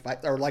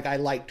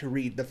like to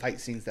read the fight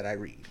scenes that I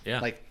read. Yeah.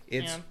 Like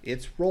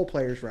it's role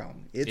players'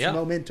 realm. It's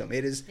momentum.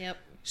 It is Yep.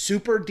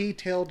 super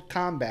detailed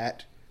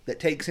combat that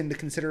takes into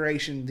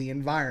consideration the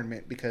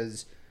environment,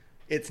 because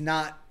it's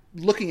not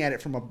looking at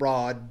it from a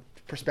broad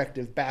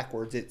perspective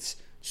backwards. It's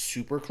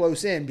super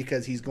close in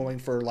because he's going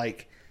for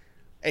like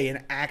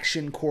an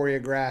action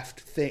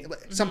choreographed thing,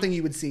 something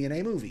you would see in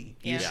a movie.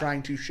 He's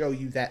trying to show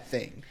you that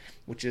thing,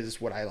 which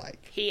is what I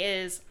like. He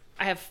is.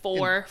 I have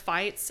 4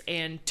 fights,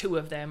 and 2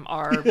 of them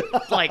are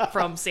like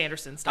from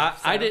Sanderson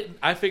stuff.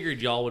 I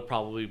figured y'all would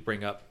probably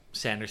bring up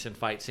Sanderson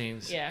fight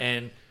scenes. Yeah.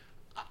 And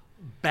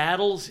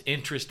battles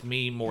interest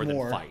me more than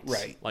fights.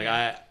 Right. Like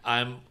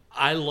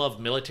I love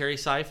military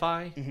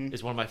sci-fi.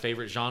 Is one of my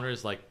favorite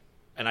genres. Like,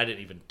 and I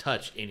didn't even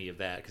touch any of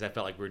that because I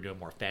felt like we were doing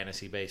more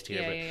fantasy based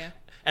here. Yeah.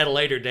 At a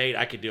later date,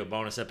 I could do a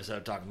bonus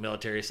episode talking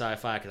military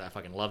sci-fi because I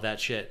fucking love that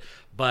shit.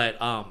 But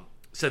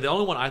so the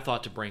only one I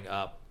thought to bring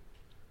up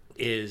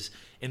is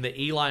in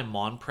the Eli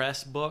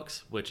Monpress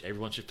books, which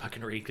everyone should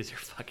fucking read because they're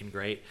fucking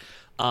great.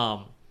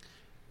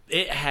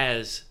 It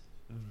has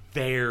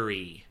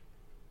very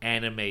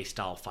anime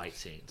style fight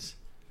scenes,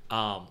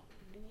 and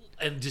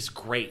just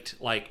great.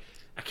 Like,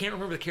 I can't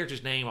remember the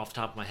character's name off the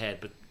top of my head,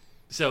 but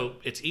so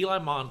it's Eli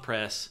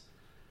Monpress,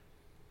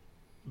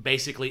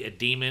 basically a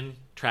demon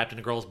trapped in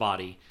a girl's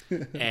body,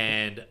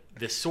 and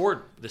the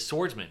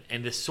swordsman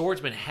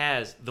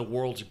has the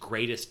world's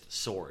greatest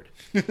sword,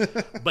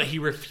 but he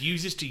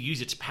refuses to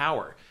use its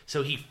power.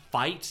 So he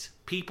fights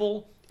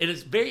people, and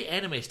it's very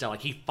anime style.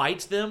 Like, he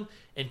fights them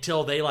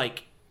until they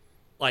like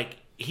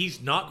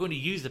he's not going to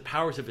use the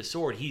powers of his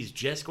sword. He's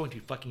just going to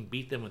fucking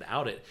beat them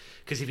without it.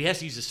 Because if he has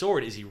to use the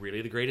sword, is he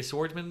really the greatest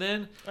swordsman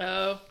then?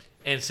 Oh.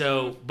 And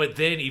so, but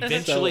then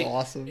eventually, so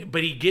awesome.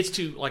 But he gets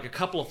to like a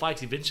couple of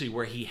fights eventually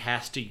where he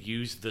has to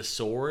use the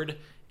sword,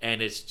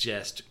 and it's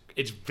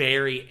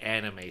very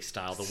anime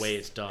style the way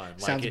it's done.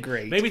 Like, Sounds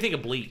great. Made me think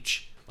of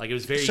Bleach. Like, it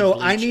was very So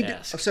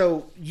Bleach-esque.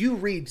 So you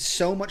read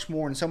so much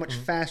more and so much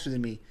faster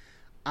than me.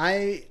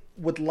 I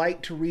would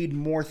like to read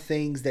more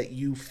things that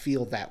you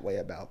feel that way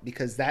about,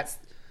 because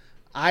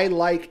I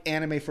like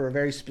anime for a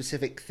very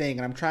specific thing,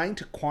 and I'm trying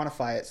to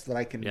quantify it so that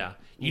I can. Yeah,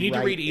 you need to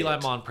read Eli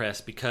it.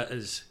 Monpress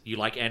because you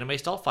like anime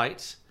style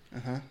fights.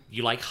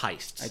 You like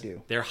heists. I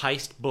do. They're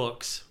heist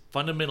books.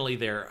 Fundamentally,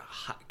 they're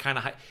kind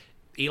of.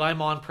 Eli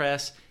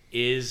Monpress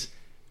is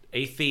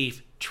a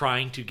thief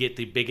trying to get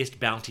the biggest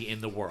bounty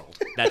in the world.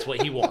 That's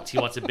what he wants. He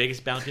wants the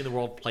biggest bounty in the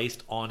world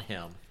placed on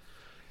him.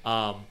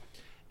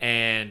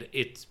 And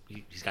he's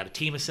got a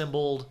team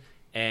assembled,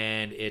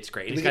 and it's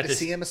great. Do we get to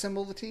see him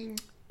assemble the team?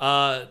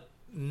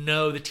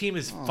 No, the team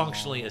is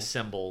functionally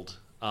assembled.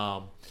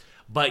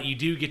 But you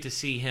do get to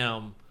see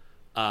him,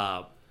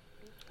 fuck.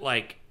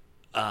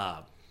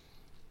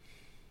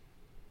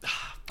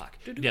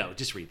 No,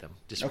 just read them.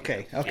 Just read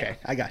Okay, them. okay,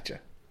 Yeah. I gotcha.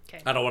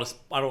 Okay. I don't want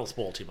to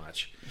spoil too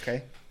much.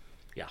 Okay.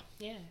 Yeah.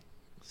 Yeah.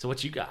 So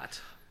what you got?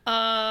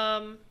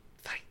 Fights.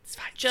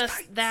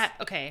 Just that.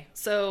 Okay.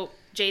 So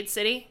Jade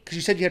City. Because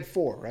you said you had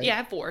 4, right? Yeah, I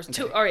have 4.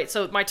 2. All right.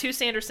 So my 2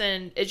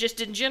 Sanderson. It's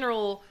just in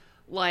general,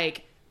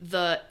 like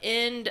the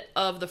end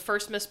of the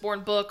first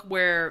Mistborn book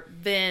where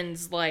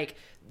Ven's like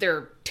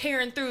they're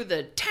tearing through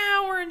the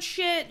tower and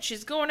shit.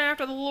 She's going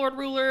after the Lord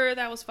Ruler.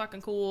 That was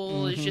fucking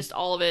cool. It's just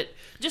all of it.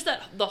 Just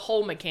the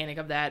whole mechanic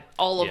of that.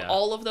 All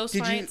of those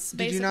fights.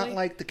 Did you not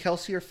like the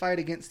Kelsier fight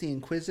against the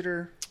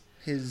Inquisitor?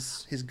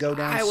 His go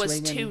down. I was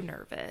swinging? too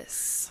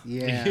nervous.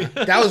 Yeah,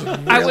 that was.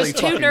 Really I was too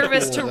fucking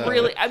nervous cool, to though.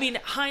 really. I mean,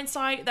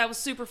 hindsight, that was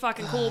super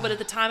fucking cool. But at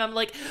the time, I'm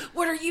like,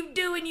 "What are you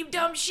doing, you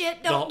dumb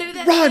shit? Don't do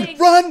that thing."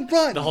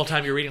 Run! The whole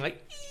time you're reading,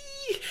 like,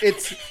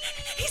 It's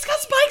He's got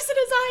spikes in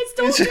his eyes.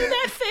 Don't do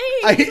that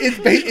thing.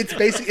 it's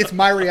basically it's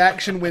my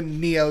reaction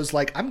when Neo's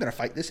like, "I'm gonna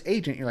fight this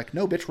agent." You're like,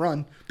 "No, bitch,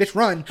 run, bitch,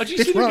 run, oh, did you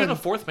bitch, see they're run." doing a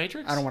 4th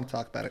Matrix? I don't want to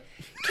talk about it.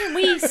 Can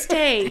we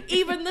stay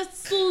even the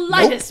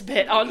slightest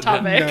bit on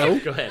topic? No.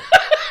 Go ahead.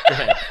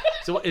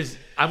 So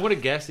I'm going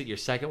to guess that your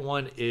second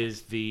one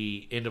is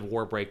the end of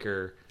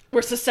Warbreaker.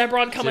 Where's the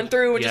Sebron coming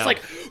through and just like,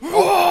 Is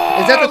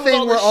that the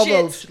thing where all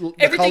shit. the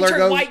everything color turned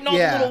goes? white and all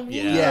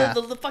the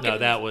little the fucking No,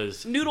 that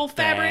was noodle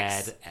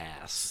fabrics.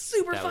 badass.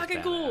 Super That was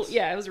fucking cool. badass.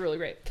 Yeah, it was really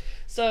great.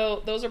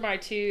 So those are my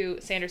 2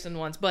 Sanderson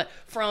ones. But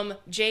from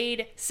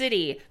Jade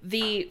City,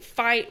 the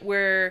fight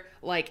where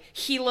like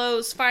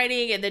Hilo's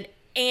fighting and then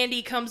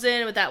Andy comes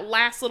in with that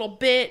last little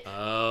bit.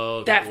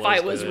 Oh, that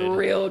fight was good.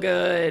 real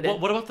good.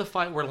 What about the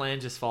fight where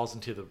Lan just falls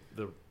into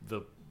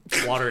the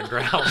water and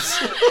drowns?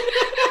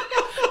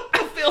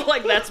 I feel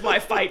like that's my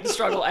fight and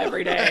struggle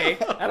every day.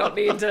 I don't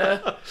need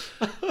to.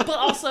 But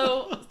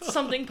also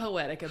something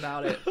poetic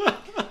about it.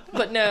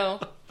 But no.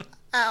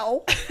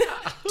 Ow!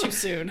 Too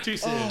soon. Too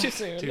soon. Too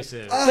soon. Too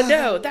soon. But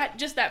no,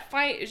 that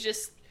fight is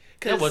just.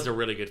 That was a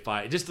really good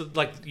fight. Just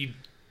like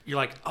you're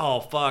like,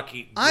 oh fuck.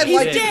 I he's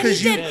liked it dead, because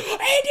he's you- dead.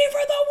 Andy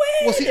for the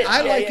win. Well, see,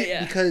 I liked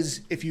yeah. it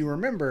because if you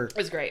remember, It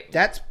was great.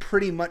 that's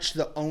pretty much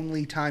the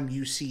only time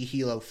you see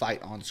Hilo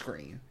fight on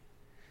screen.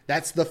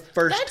 That's the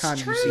first That's time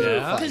true. you see him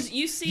Yeah. fight. Because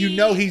you see, You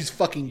know he's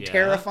fucking Yeah.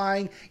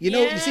 terrifying. You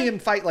know Yeah. you see him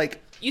fight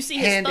like You see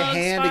his hand to thugs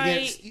hand fight.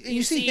 against.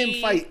 You see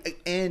him fight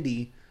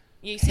Andy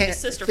You see his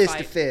sister fist fight.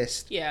 to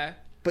fist. Yeah.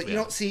 But you Yeah.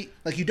 don't see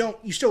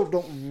you still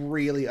don't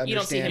really You don't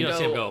see understand. him You don't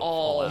see him go go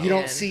all all out. You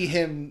don't in. see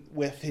him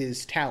with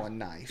his Talon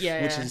knife,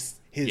 Yeah, which yeah. is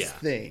his Yeah.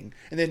 thing.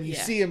 And then you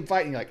Yeah. see him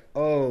fighting, you're like,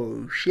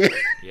 oh shit.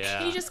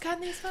 Yeah. He just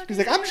cut these fucking. He's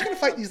like, I'm just gonna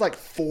fight these like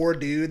 4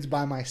 dudes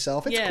by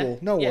myself. It's cool.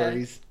 No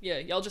worries. Yeah,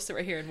 y'all just sit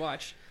right here and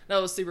watch. That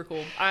was super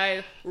cool.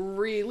 I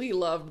really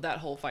loved that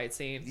whole fight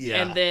scene.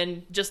 Yeah. And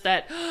then just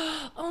that,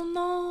 oh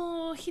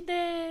no, he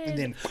did. And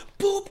then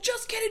boop,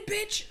 just kidding,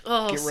 bitch.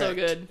 Oh, Get so wrecked.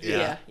 good.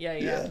 Yeah.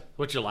 Yeah.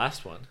 What's your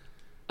last one?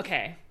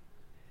 Okay.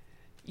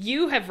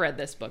 You have read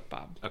this book,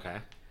 Bob. Okay.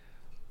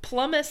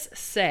 Plumas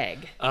Seg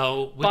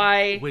Oh,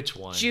 by which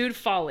one? Jude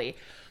Foley.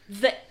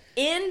 The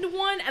end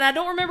one, and I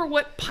don't remember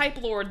what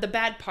Pipe Lord, the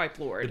bad Pipe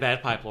Lord. The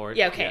Bad Pipe Lord.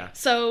 Yeah, okay.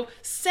 So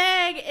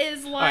Seg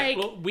is All right, like,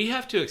 well, we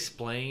have to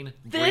explain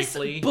this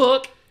briefly.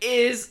 book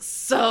is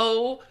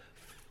so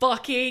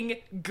fucking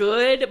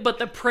good, but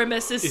the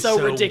premise is It's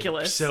so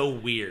ridiculous. So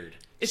weird.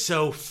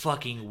 So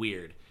fucking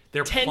weird.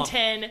 They're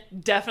 10/10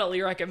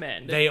 definitely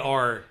recommend. They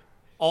are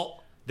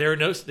all. There's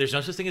no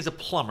such thing as a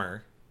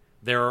plumber.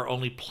 There are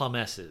only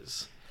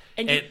plumesses.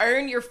 and you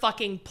earn your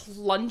fucking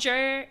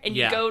plunger, and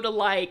you Yeah. go to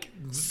like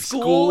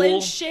school School.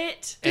 and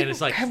shit. And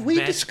it's like have we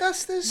mag-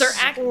 discussed this?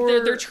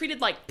 They're treated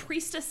like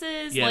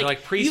priestesses. Yeah, like, they're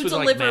like priests you with,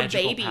 like, deliver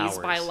magical babies powers.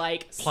 by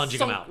like Plunging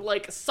them out.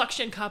 like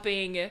suction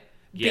cupping Yeah.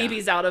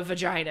 babies out of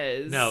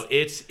vaginas. No,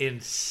 it's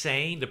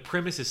insane. The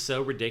premise is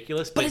so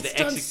ridiculous, but it's the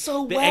done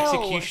so the well.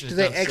 execution Do is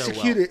they done execute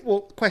so well. it?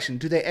 Well, question: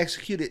 do they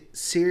execute it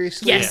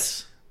seriously?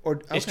 Yes. Or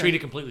It's okay.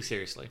 treated completely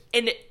seriously.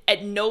 And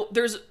at no,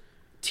 there's,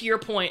 to your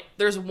point,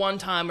 there's one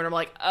time when I'm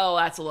like, oh,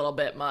 that's a little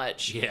bit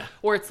much. Yeah.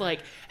 Where it's like,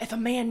 if a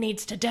man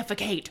needs to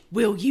defecate,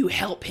 will you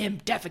help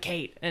him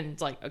defecate? And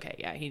it's like, okay,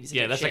 yeah, he needs to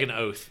Yeah, take that's shit. like an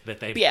oath that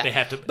they Yeah, they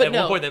have to. but At no.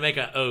 one point, they make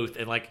an oath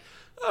and like,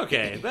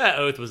 okay, that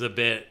oath was a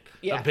bit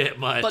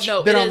much. But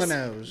no, Bit it on the is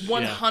nose.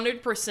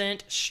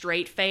 100%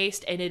 straight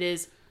faced, and it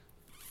is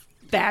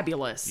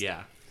fabulous.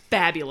 Yeah,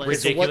 Fabulous.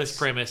 ridiculous what's-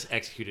 premise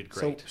executed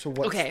great. So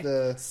what's Okay,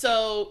 the?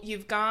 so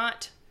you've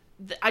got,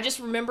 I just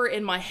remember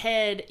in my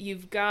head,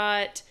 you've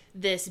got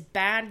this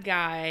bad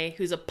guy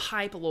who's a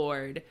pipe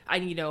lord.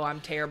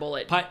 I'm terrible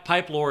at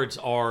Pipe lords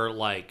are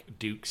like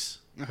dukes,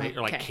 or like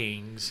Okay.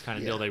 kings, kind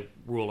of Yeah. deal. They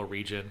rule a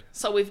region.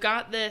 So we've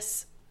got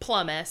this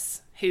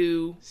Plumas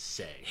who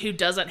Say.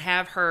 doesn't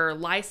have her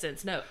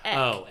license. No, Eck.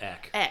 Oh,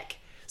 Eck. Eck.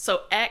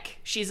 So Eck,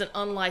 she's an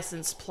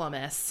unlicensed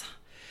Plumas.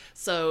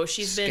 So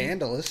she's been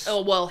Scandalous.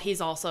 Oh well,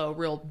 he's also a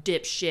real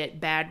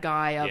dipshit bad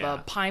guy of Yeah. a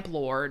pipe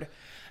lord,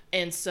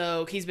 and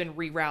so he's been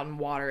rerouting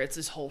water. It's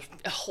this whole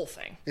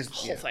thing,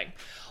 Yeah. thing.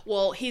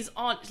 Well, he's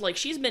on like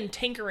she's been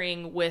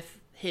tinkering with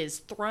his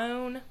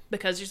throne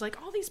because she's like,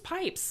 all these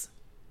pipes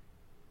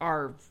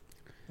are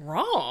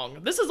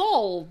wrong. This is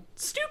all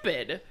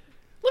stupid.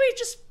 Let me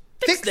just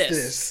fix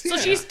this. So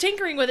Yeah. she's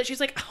tinkering with it.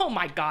 She's like, oh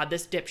my god,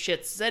 this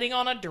dipshit's sitting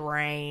on a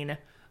drain.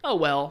 Oh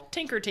well,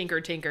 tinker,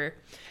 tinker, tinker.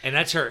 And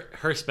that's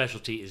her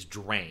specialty is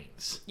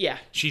drains. Yeah,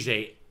 She's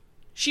a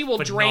she will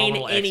drain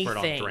phenomenal expert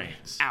on anything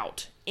drains.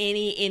 out.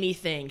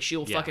 Anything, she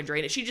will Yeah. fucking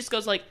drain it. She just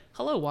goes like,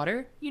 "Hello,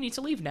 water. You need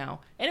to leave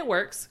now," and it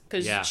works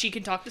because Yeah. she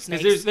can talk to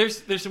snakes.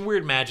 Because there's some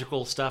weird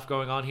magical stuff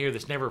going on here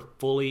that's never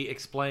fully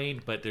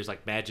explained, but there's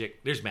like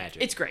magic. There's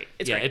magic. It's great.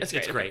 It's Yeah, great.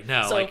 it's great.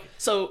 No, so like-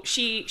 so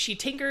she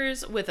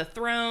tinkers with a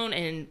throne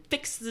and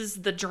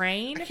fixes the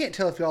drain. I can't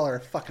tell if y'all are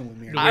fucking with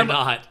me or We're not.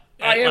 not.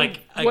 I am like,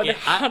 again,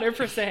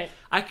 100%.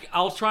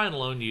 I'll try and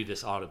loan you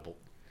this Audible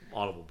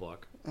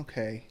book.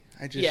 Okay,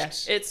 I just.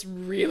 Yes, it's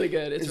really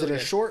good. It's Is really it a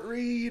good. short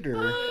read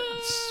or?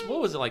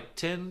 What was it, like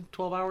 10,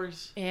 12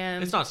 hours?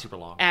 And It's not super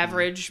long.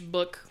 average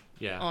book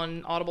Yeah.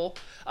 on Audible.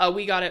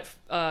 We got it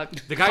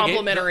The guy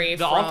complimentary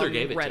the from author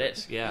gave it to Reddit.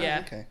 us. Yeah.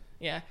 Yeah. Okay.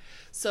 Yeah.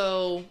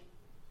 So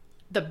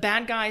the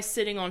bad guy's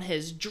sitting on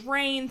his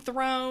drain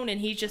throne and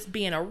he's just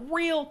being a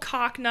real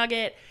cock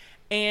nugget.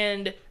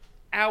 And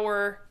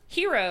our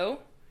hero,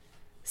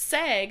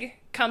 Seg,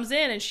 comes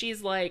in and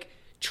she's like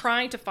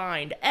trying to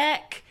find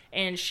Eck,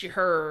 and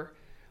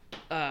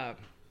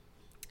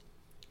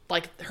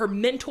her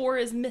mentor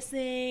is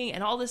missing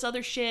and all this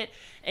other shit.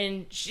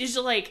 And she's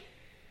just like,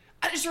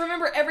 I just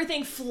remember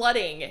everything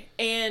flooding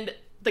and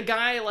the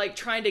guy like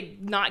trying to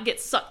not get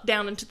sucked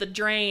down into the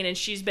drain, and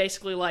she's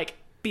basically like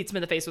beats him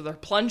in the face with her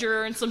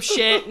plunger and some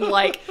shit and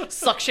like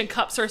suction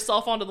cups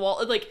herself onto the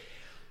wall. Like,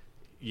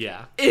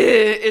 Yeah.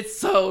 it's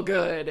so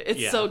good. It's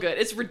Yeah. so good.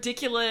 It's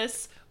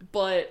ridiculous,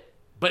 but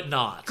But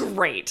not.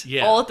 great.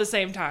 Yeah. All at the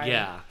same time.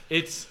 Yeah.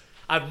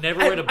 I've never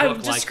read a book I'm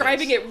like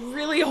describing this. it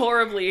really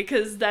horribly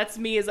because that's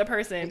me as a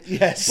person.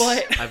 Yes.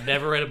 But I've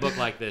never read a book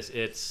like this.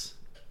 It's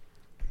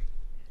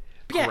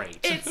yeah, great.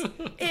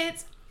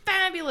 it's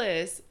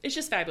fabulous. It's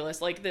just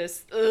fabulous. Like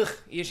this. Ugh,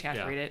 you just have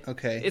Yeah. to read it.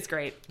 Okay. It's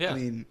great. yeah. I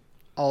mean,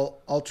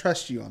 I'll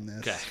trust you on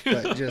this.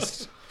 Okay. But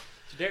just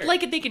Derek,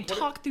 Like they can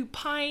talk through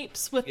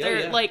pipes with their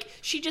yeah. like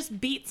she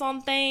just beats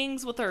on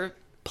things with her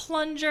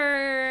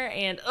plunger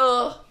and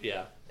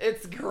yeah.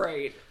 It's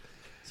great.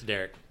 So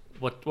Derek,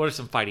 what are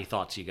some fighty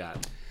thoughts you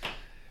got?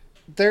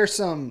 There's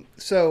some.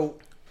 So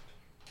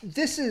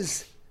this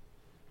is.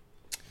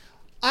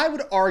 I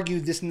would argue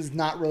this is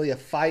not really a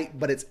fight,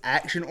 but it's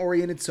action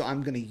oriented, so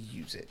I'm going to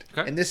use it.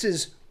 Okay. And this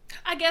is,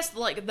 I guess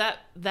like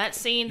that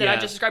scene that I Yeah.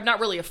 just described,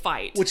 not really a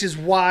fight. which is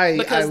why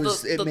because I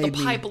was. the made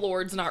me, pipe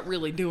lord's not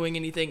really doing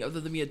anything other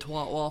than be a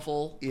twat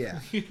waffle. Yeah,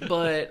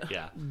 But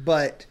Yeah.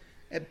 but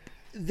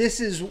this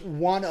is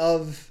one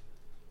of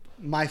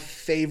my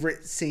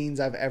favorite scenes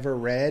I've ever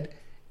read,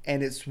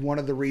 and it's one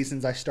of the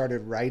reasons I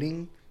started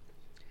writing.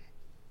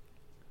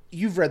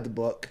 You've read the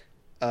book.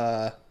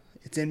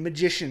 It's in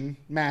Magician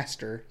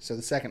Master, so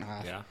the second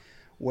half, Yeah.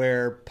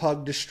 where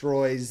Pug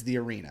destroys the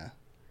arena.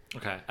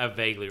 Okay. I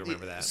vaguely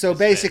remember that. So It's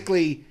been-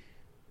 basically,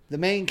 the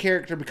main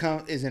character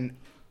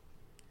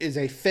is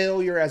a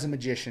failure as a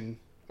magician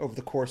over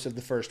the course of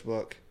the first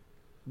book,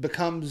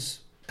 becomes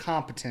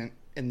competent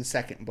in the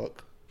second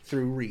book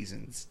through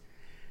reasons,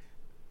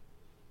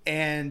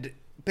 and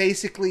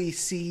basically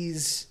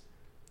sees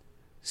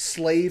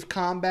slave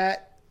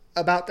combat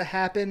about to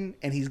happen,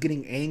 and he's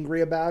getting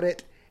angry about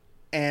it,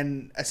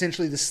 and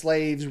essentially the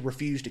slaves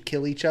refuse to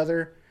kill each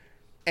other,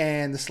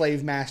 and the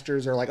slave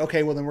masters are like,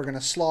 okay, well then we're going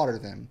to slaughter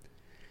them.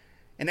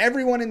 And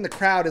everyone in the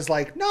crowd is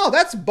like, no,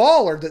 that's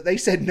baller that they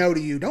said no to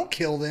you. Don't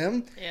kill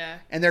them. yeah.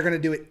 And they're going to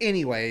do it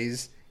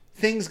anyways.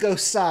 Things go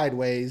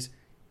sideways.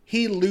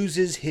 He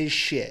loses his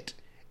shit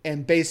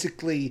and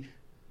basically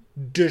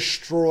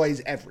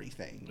destroys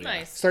everything.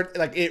 Nice.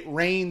 It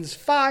rains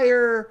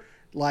fire,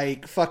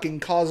 like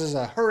fucking causes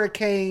a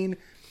hurricane,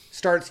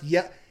 starts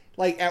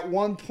like at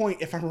one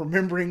point, if I'm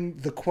remembering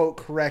the quote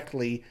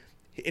correctly,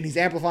 and he's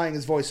amplifying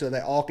his voice so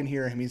that all can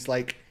hear him, he's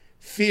like,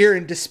 fear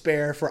and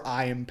despair, for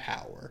I am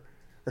power.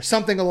 Or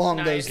something along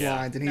Nice. those Yeah.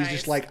 lines. And he's Nice.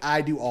 just like,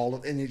 I do all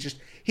of, and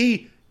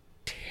he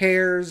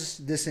tears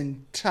this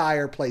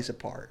entire place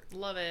apart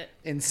Love it.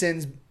 and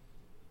sends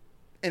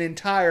an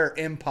entire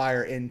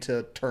empire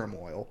into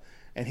turmoil.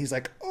 And he's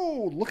like,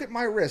 oh, look at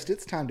my wrist.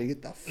 It's time to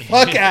get the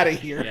fuck out of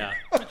here. Yeah.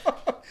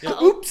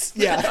 Oops.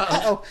 Yeah.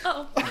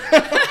 Uh-oh.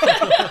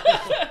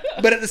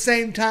 But at the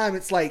same time,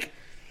 it's like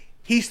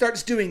he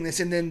starts doing this,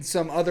 and then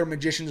some other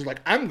magicians are like,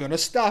 I'm going to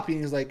stop you.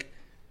 And he's like,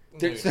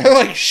 they're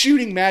like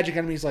shooting magic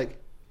at him. He's like,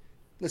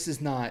 this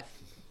is not.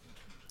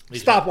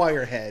 Stop while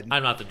you're ahead.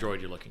 I'm not the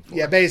droid you're looking for.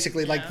 Yeah,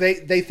 basically, like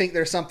they think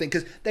there's something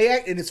because they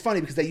act, and it's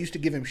funny because they used to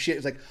give him shit.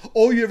 It's like,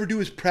 all you ever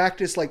do is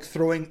practice like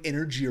throwing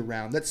energy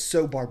around. That's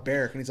so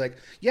barbaric. And he's like,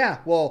 yeah,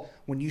 well,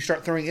 when you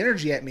start throwing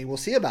energy at me, we'll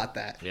see about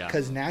that. Yeah.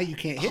 Because now you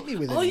can't hit me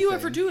with All you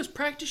ever anything. do is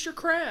practice your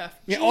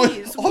craft. Yeah,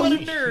 Jeez, all what a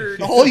you- nerd.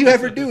 All you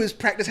ever do is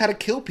practice how to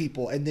kill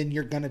people, and then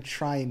you're gonna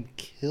try and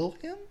kill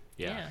him.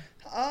 Yeah.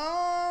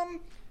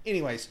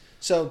 Anyways,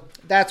 so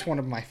that's one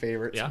of my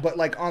favorites. Yeah. But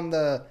like on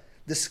the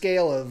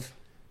scale of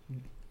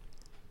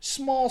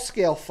small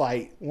scale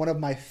fight, one of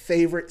my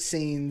favorite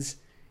scenes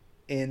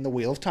in the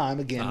Wheel of Time,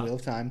 again, Wheel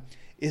of Time,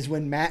 is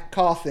when Matt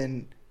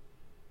Cawthon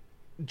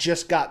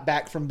just got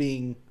back from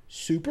being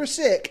super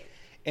sick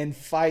and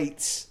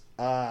fights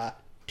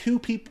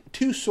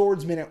two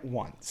swordsmen at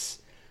once.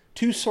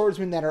 Two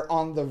swordsmen that are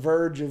on the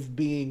verge of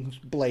being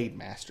blade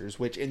masters,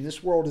 which in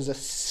this world is a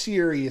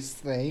serious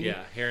thing.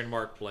 Yeah. Heron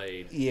Mark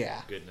Blade.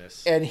 Yeah.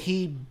 Goodness. And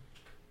he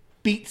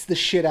beats the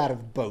shit out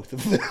of both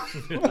of them.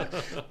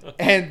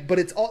 But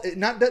it's all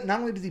not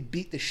only does he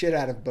beat the shit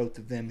out of both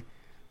of them,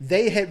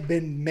 they had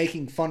been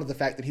making fun of the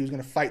fact that he was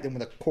going to fight them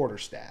with a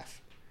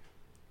quarterstaff.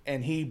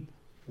 And he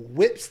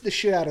whips the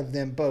shit out of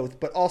them both,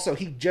 but also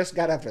he just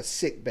got out of a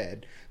sick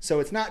bed. So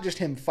it's not just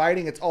him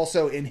fighting, it's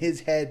also in his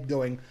head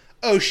going,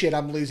 oh shit,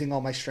 I'm losing all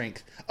my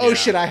strength. Oh Yeah.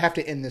 shit, I have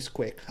to end this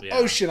quick. Yeah.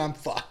 Oh shit, I'm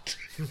fucked.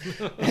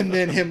 And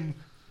then him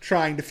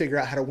trying to figure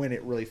out how to win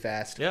it really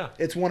fast. Yeah.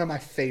 It's one of my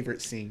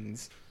favorite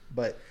scenes.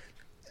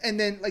 And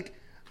then like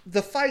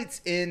the fights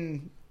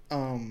in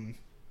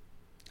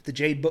the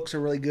Jade books are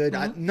really good.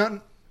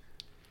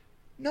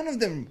 None of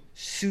them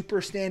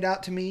super stand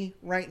out to me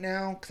right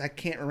now because I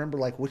can't remember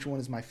like which one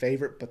is my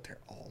favorite, but they're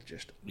all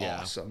just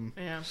awesome.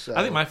 Yeah. So,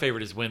 I think my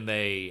favorite is when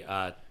they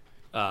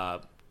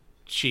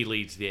she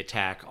leads the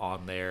attack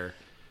on their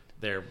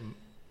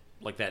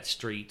like that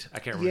street. I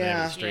can't remember the name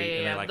of the street.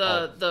 And they're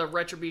like, the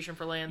retribution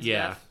for Land's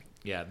yeah, death.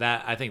 yeah.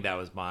 That I think that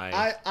was my.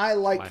 I my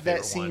liked favorite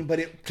that scene, one. but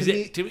it because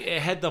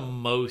it had the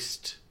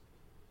most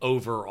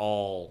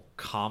overall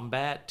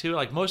combat to it.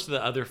 Like most of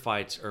the other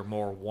fights are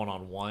more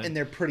one-on-one, and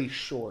they're pretty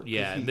short. 'cause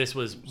yeah. And this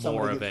was somebody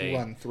more of gets a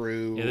run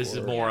through. Yeah, this is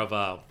or- more of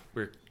a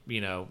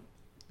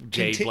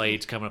Jade Conti-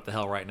 Blade's coming up the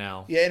hill right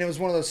now. Yeah, and it was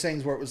one of those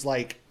things where it was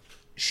like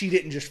she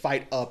didn't just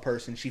fight a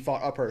person; she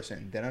fought a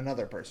person, then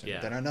another person, Yeah.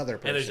 then another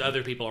person. And there's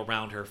other people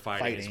around her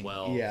fighting as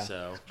well. Yeah,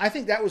 So I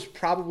think that was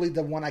probably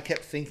the one I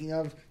kept thinking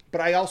of, but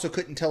I also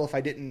couldn't tell if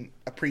I didn't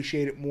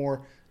appreciate it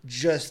more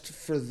just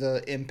for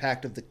the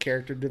impact of the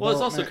character development.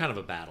 well, it's also kind of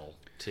a battle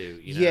too.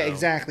 You know? Yeah,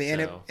 exactly,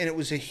 and So- it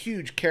was a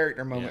huge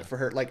character moment Yeah. for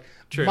her. Like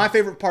True. my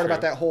favorite part True.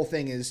 about that whole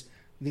thing is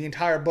the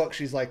entire book.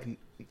 She's like,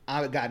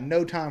 I've got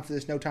no time for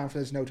this, no time for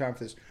this, no time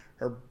for this.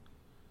 Her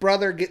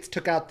brother gets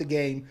took out the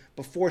game.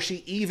 Before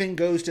she even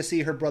goes to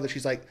see her brother,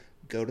 she's like,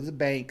 go to the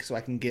bank so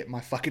I can get my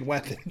fucking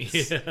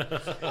weapons.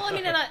 Well, I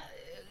mean, and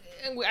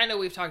I know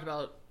we've talked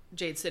about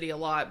Jade City a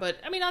lot, but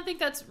I mean, I think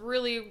that's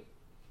really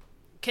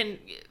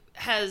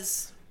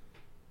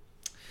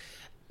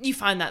you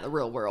find that in the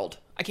real world.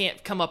 I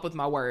can't come up with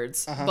my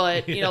words,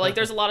 but you know, like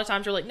there's a lot of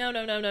times you're like,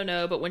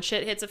 no, but when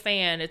shit hits a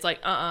fan, it's like,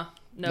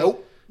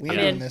 Nope. We ain't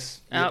doing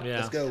this. Yeah.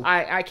 Let's go.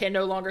 I can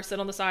no longer sit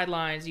on the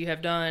sidelines. You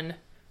have done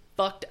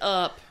fucked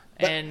up,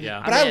 But I'm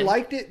I in.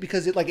 liked it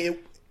because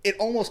it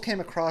almost came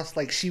across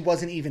like she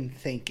wasn't even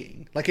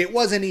thinking. Like it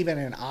wasn't even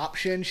an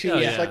option. She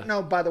was just like,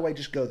 no, by the way,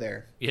 just go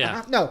there.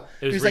 Yeah. No.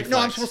 It was He's like, no,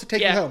 I'm reflex. supposed to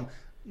take you home.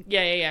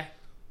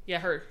 Yeah,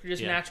 her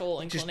just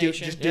natural Just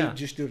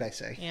inclination. do what I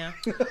say. Yeah,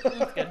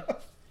 that's good.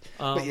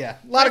 But yeah,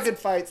 a lot of good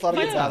fights, a lot of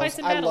good battles. Fights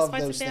and I battles, love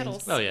fights those and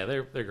things. battles. Oh yeah,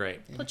 they're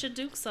great. Put your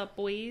dukes up,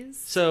 boys.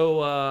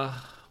 So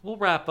we'll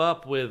wrap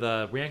up with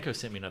Rianko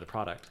sent me another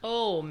product.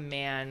 Oh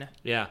man.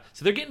 Yeah,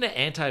 so they're getting the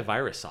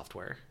antivirus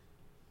software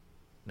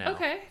now.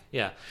 Okay.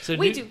 Yeah. So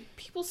Wait, do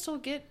people still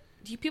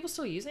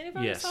use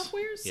antivirus yes,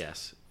 softwares?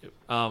 yes.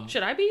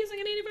 Should I be using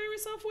an antivirus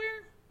software?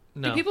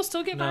 No. Do people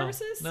still get No,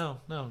 viruses? No.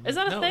 Is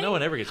that a thing? No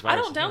one ever gets I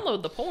viruses. don't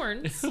download the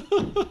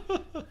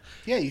porns.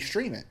 Yeah, you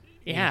stream it.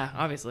 Yeah,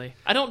 obviously.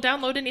 I don't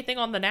download anything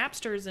on the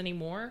Napsters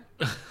anymore.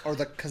 Or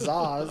the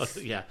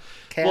Kazaz. Yeah.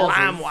 Kazas.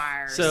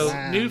 LimeWire. So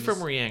Slams. new from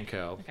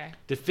Rianko, Okay.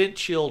 Defense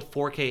Shield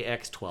 4K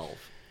X12.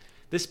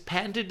 This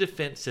patented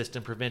defense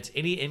system prevents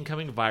any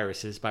incoming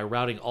viruses by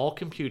routing all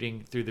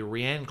computing through the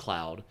Rian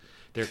Cloud,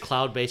 their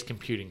cloud-based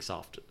computing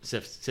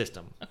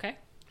system. Okay.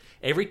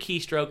 Every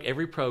keystroke,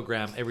 every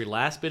program, every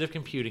last bit of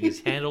computing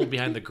is handled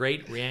behind the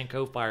great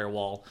Rianko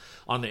firewall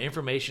on the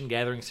information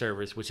gathering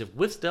servers, which have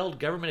withstood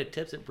government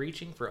attempts at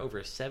breaching for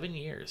over 7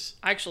 years.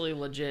 Actually,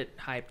 legit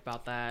hyped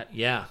about that.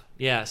 Yeah.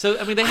 So,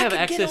 I mean, they have could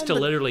get access on to the-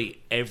 literally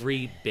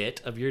every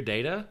bit of your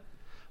data,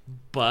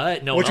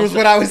 but no one Which else was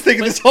what I was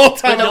thinking this whole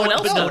time. no I'm one like,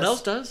 else But no one does.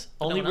 else does.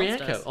 Only one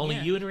else Rianko. does, Only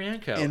yeah. you and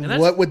Rianko. And that's,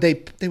 what would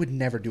they would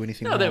never do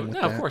anything No, wrong with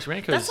of that. course,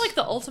 Rianko. That's like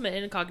the ultimate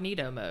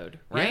incognito mode,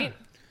 right?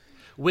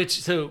 Yeah.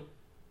 So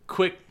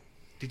quick,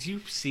 did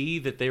you see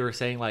that they were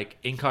saying like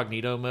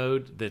incognito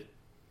mode, that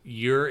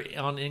you're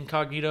on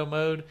incognito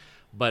mode,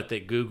 but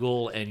that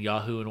Google and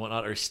Yahoo and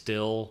whatnot are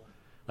still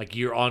like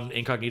you're on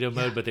incognito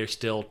mode, but they're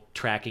still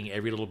tracking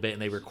every little bit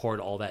and they record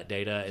all that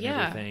data and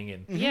Yeah. everything.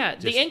 And Yeah,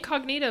 just- the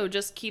incognito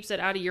just keeps it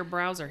out of your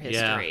browser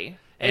history.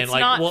 And It's like,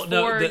 not well,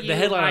 no, for the you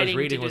headline I was hiding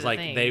reading to was do the like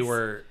they things.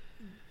 were,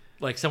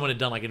 like someone had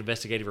done like an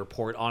investigative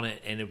report on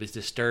it, and it was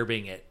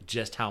disturbing at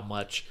just how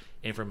much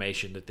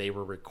information that they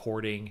were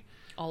recording.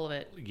 all of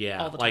it.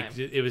 Yeah, all the like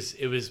time. it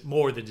was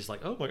more than just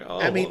like, oh my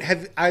god. I mean, well,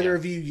 have either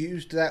of you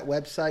used that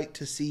website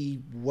to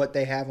see what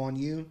they have on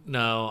you?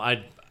 no,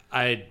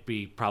 I'd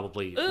be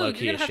probably Ooh, low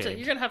key you're gonna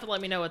ashamed. have to let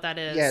me know what that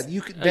is. Yeah,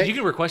 you could. You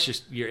can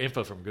request your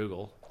info from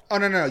Google. Oh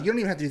no, you don't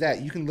even have to do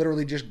that. You can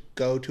literally just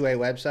go to a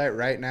website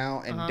right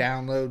now and Uh-huh.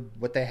 download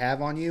what they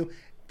have on you.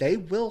 They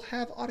will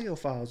have audio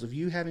files of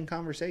you having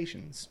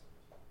conversations.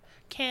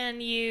 Can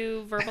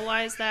you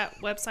verbalize that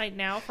website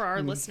now for our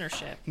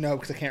listenership? No,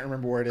 because I can't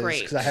remember where it is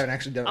Great. because I haven't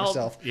actually done it I'll-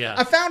 myself. Yeah.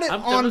 I found it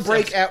I'm on done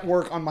break with at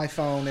work on my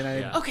phone, and I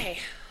Yeah. Okay.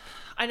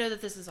 I know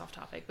that this is off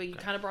topic, but you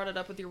kind of brought it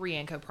up with your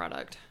Rianko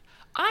product.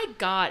 I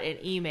got an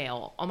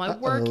email on my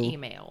work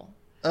email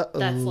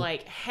that's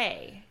like,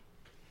 hey,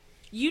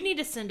 you need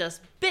to send us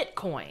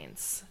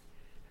Bitcoins.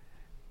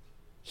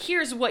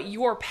 Here's what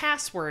your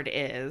password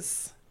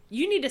is.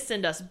 You need to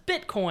send us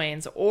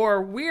Bitcoins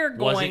or we're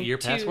going Was it your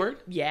to... password?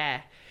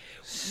 Yeah.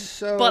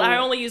 So, But I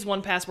only use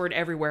one password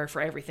everywhere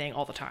for everything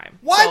all the time.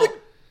 Why So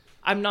would-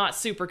 I'm not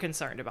super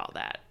concerned about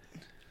that.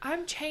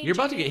 I'm changing. You're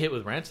about to it. get hit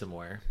with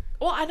ransomware,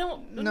 Well, I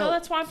don't know. No,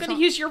 That's why I'm going to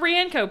Ta- use your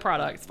Rianko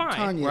product. It's fine.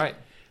 Tanya, right?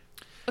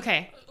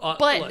 Okay. Look.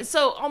 But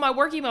so on my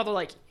work email, they're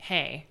like,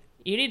 hey,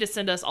 you need to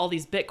send us all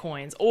these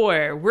Bitcoins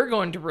or we're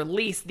going to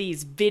release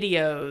these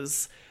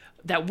videos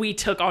that we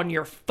took on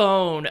your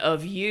phone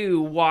of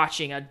you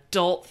watching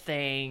adult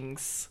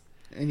things.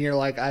 and you're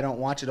like, I don't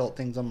watch adult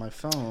things on my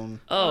phone.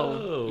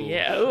 Oh,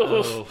 yeah.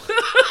 Ooh.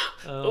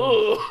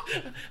 Oh. Ooh.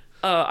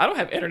 I don't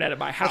have internet at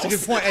my house. That's a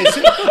good point.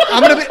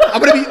 I'm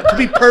gonna be to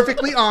be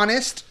perfectly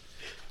honest.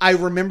 I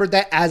remembered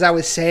that as I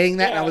was saying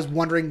that, and I was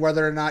wondering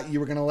whether or not you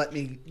were gonna let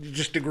me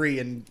just agree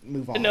and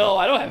move on. No,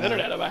 I don't have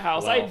internet at my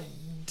house. I Well.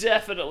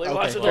 definitely Okay,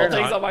 watch fair adult enough.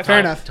 things on my Fair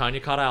phone. enough. Tanya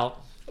caught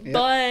out. Yep.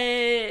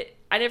 But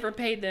I never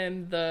paid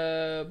them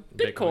the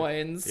Bitcoin.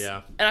 Bitcoins.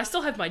 Yeah. And I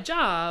still have my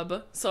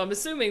job, so I'm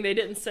assuming they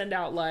didn't send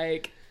out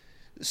like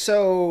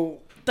So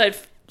the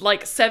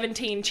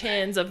 17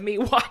 chins of me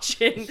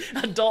watching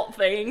adult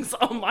things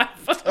on my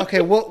phone.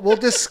 okay, we'll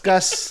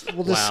discuss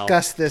Wow.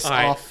 this All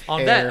right. off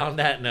on air.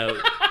 that note,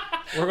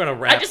 we're gonna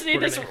wrap. I just need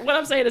we're this. gonna- What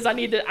I'm saying is, I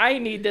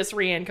need this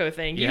Rianko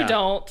thing. Yeah. You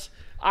don't.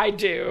 I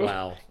do.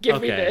 Wow.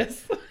 Give me Okay.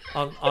 this.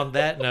 on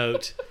that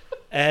note,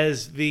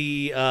 as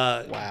the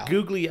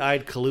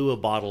googly-eyed Kahlua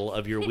bottle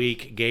of your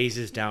week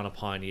gazes down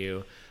upon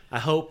you, I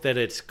hope that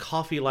its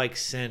coffee-like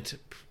scent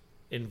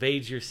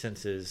invades your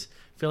senses,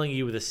 filling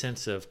you with a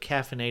sense of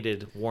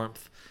caffeinated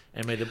warmth,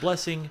 and may the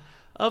blessing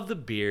of the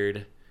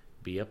beard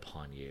be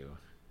upon you.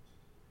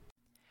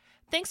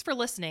 Thanks for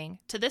listening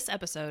to this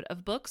episode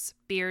of Books,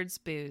 Beards,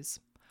 Booze.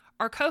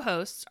 Our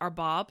co-hosts are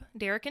Bob,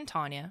 Derek, and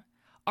Tanya.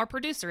 Our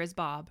producer is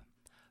Bob.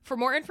 For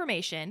more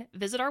information,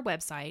 visit our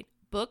website,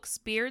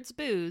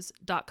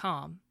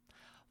 booksbeardsbooze.com.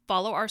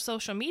 Follow our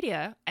social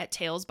media at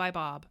Tales by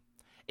Bob.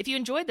 If you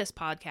enjoyed this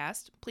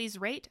podcast, please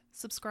rate,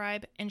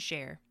 subscribe, and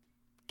share.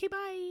 Okay,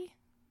 bye.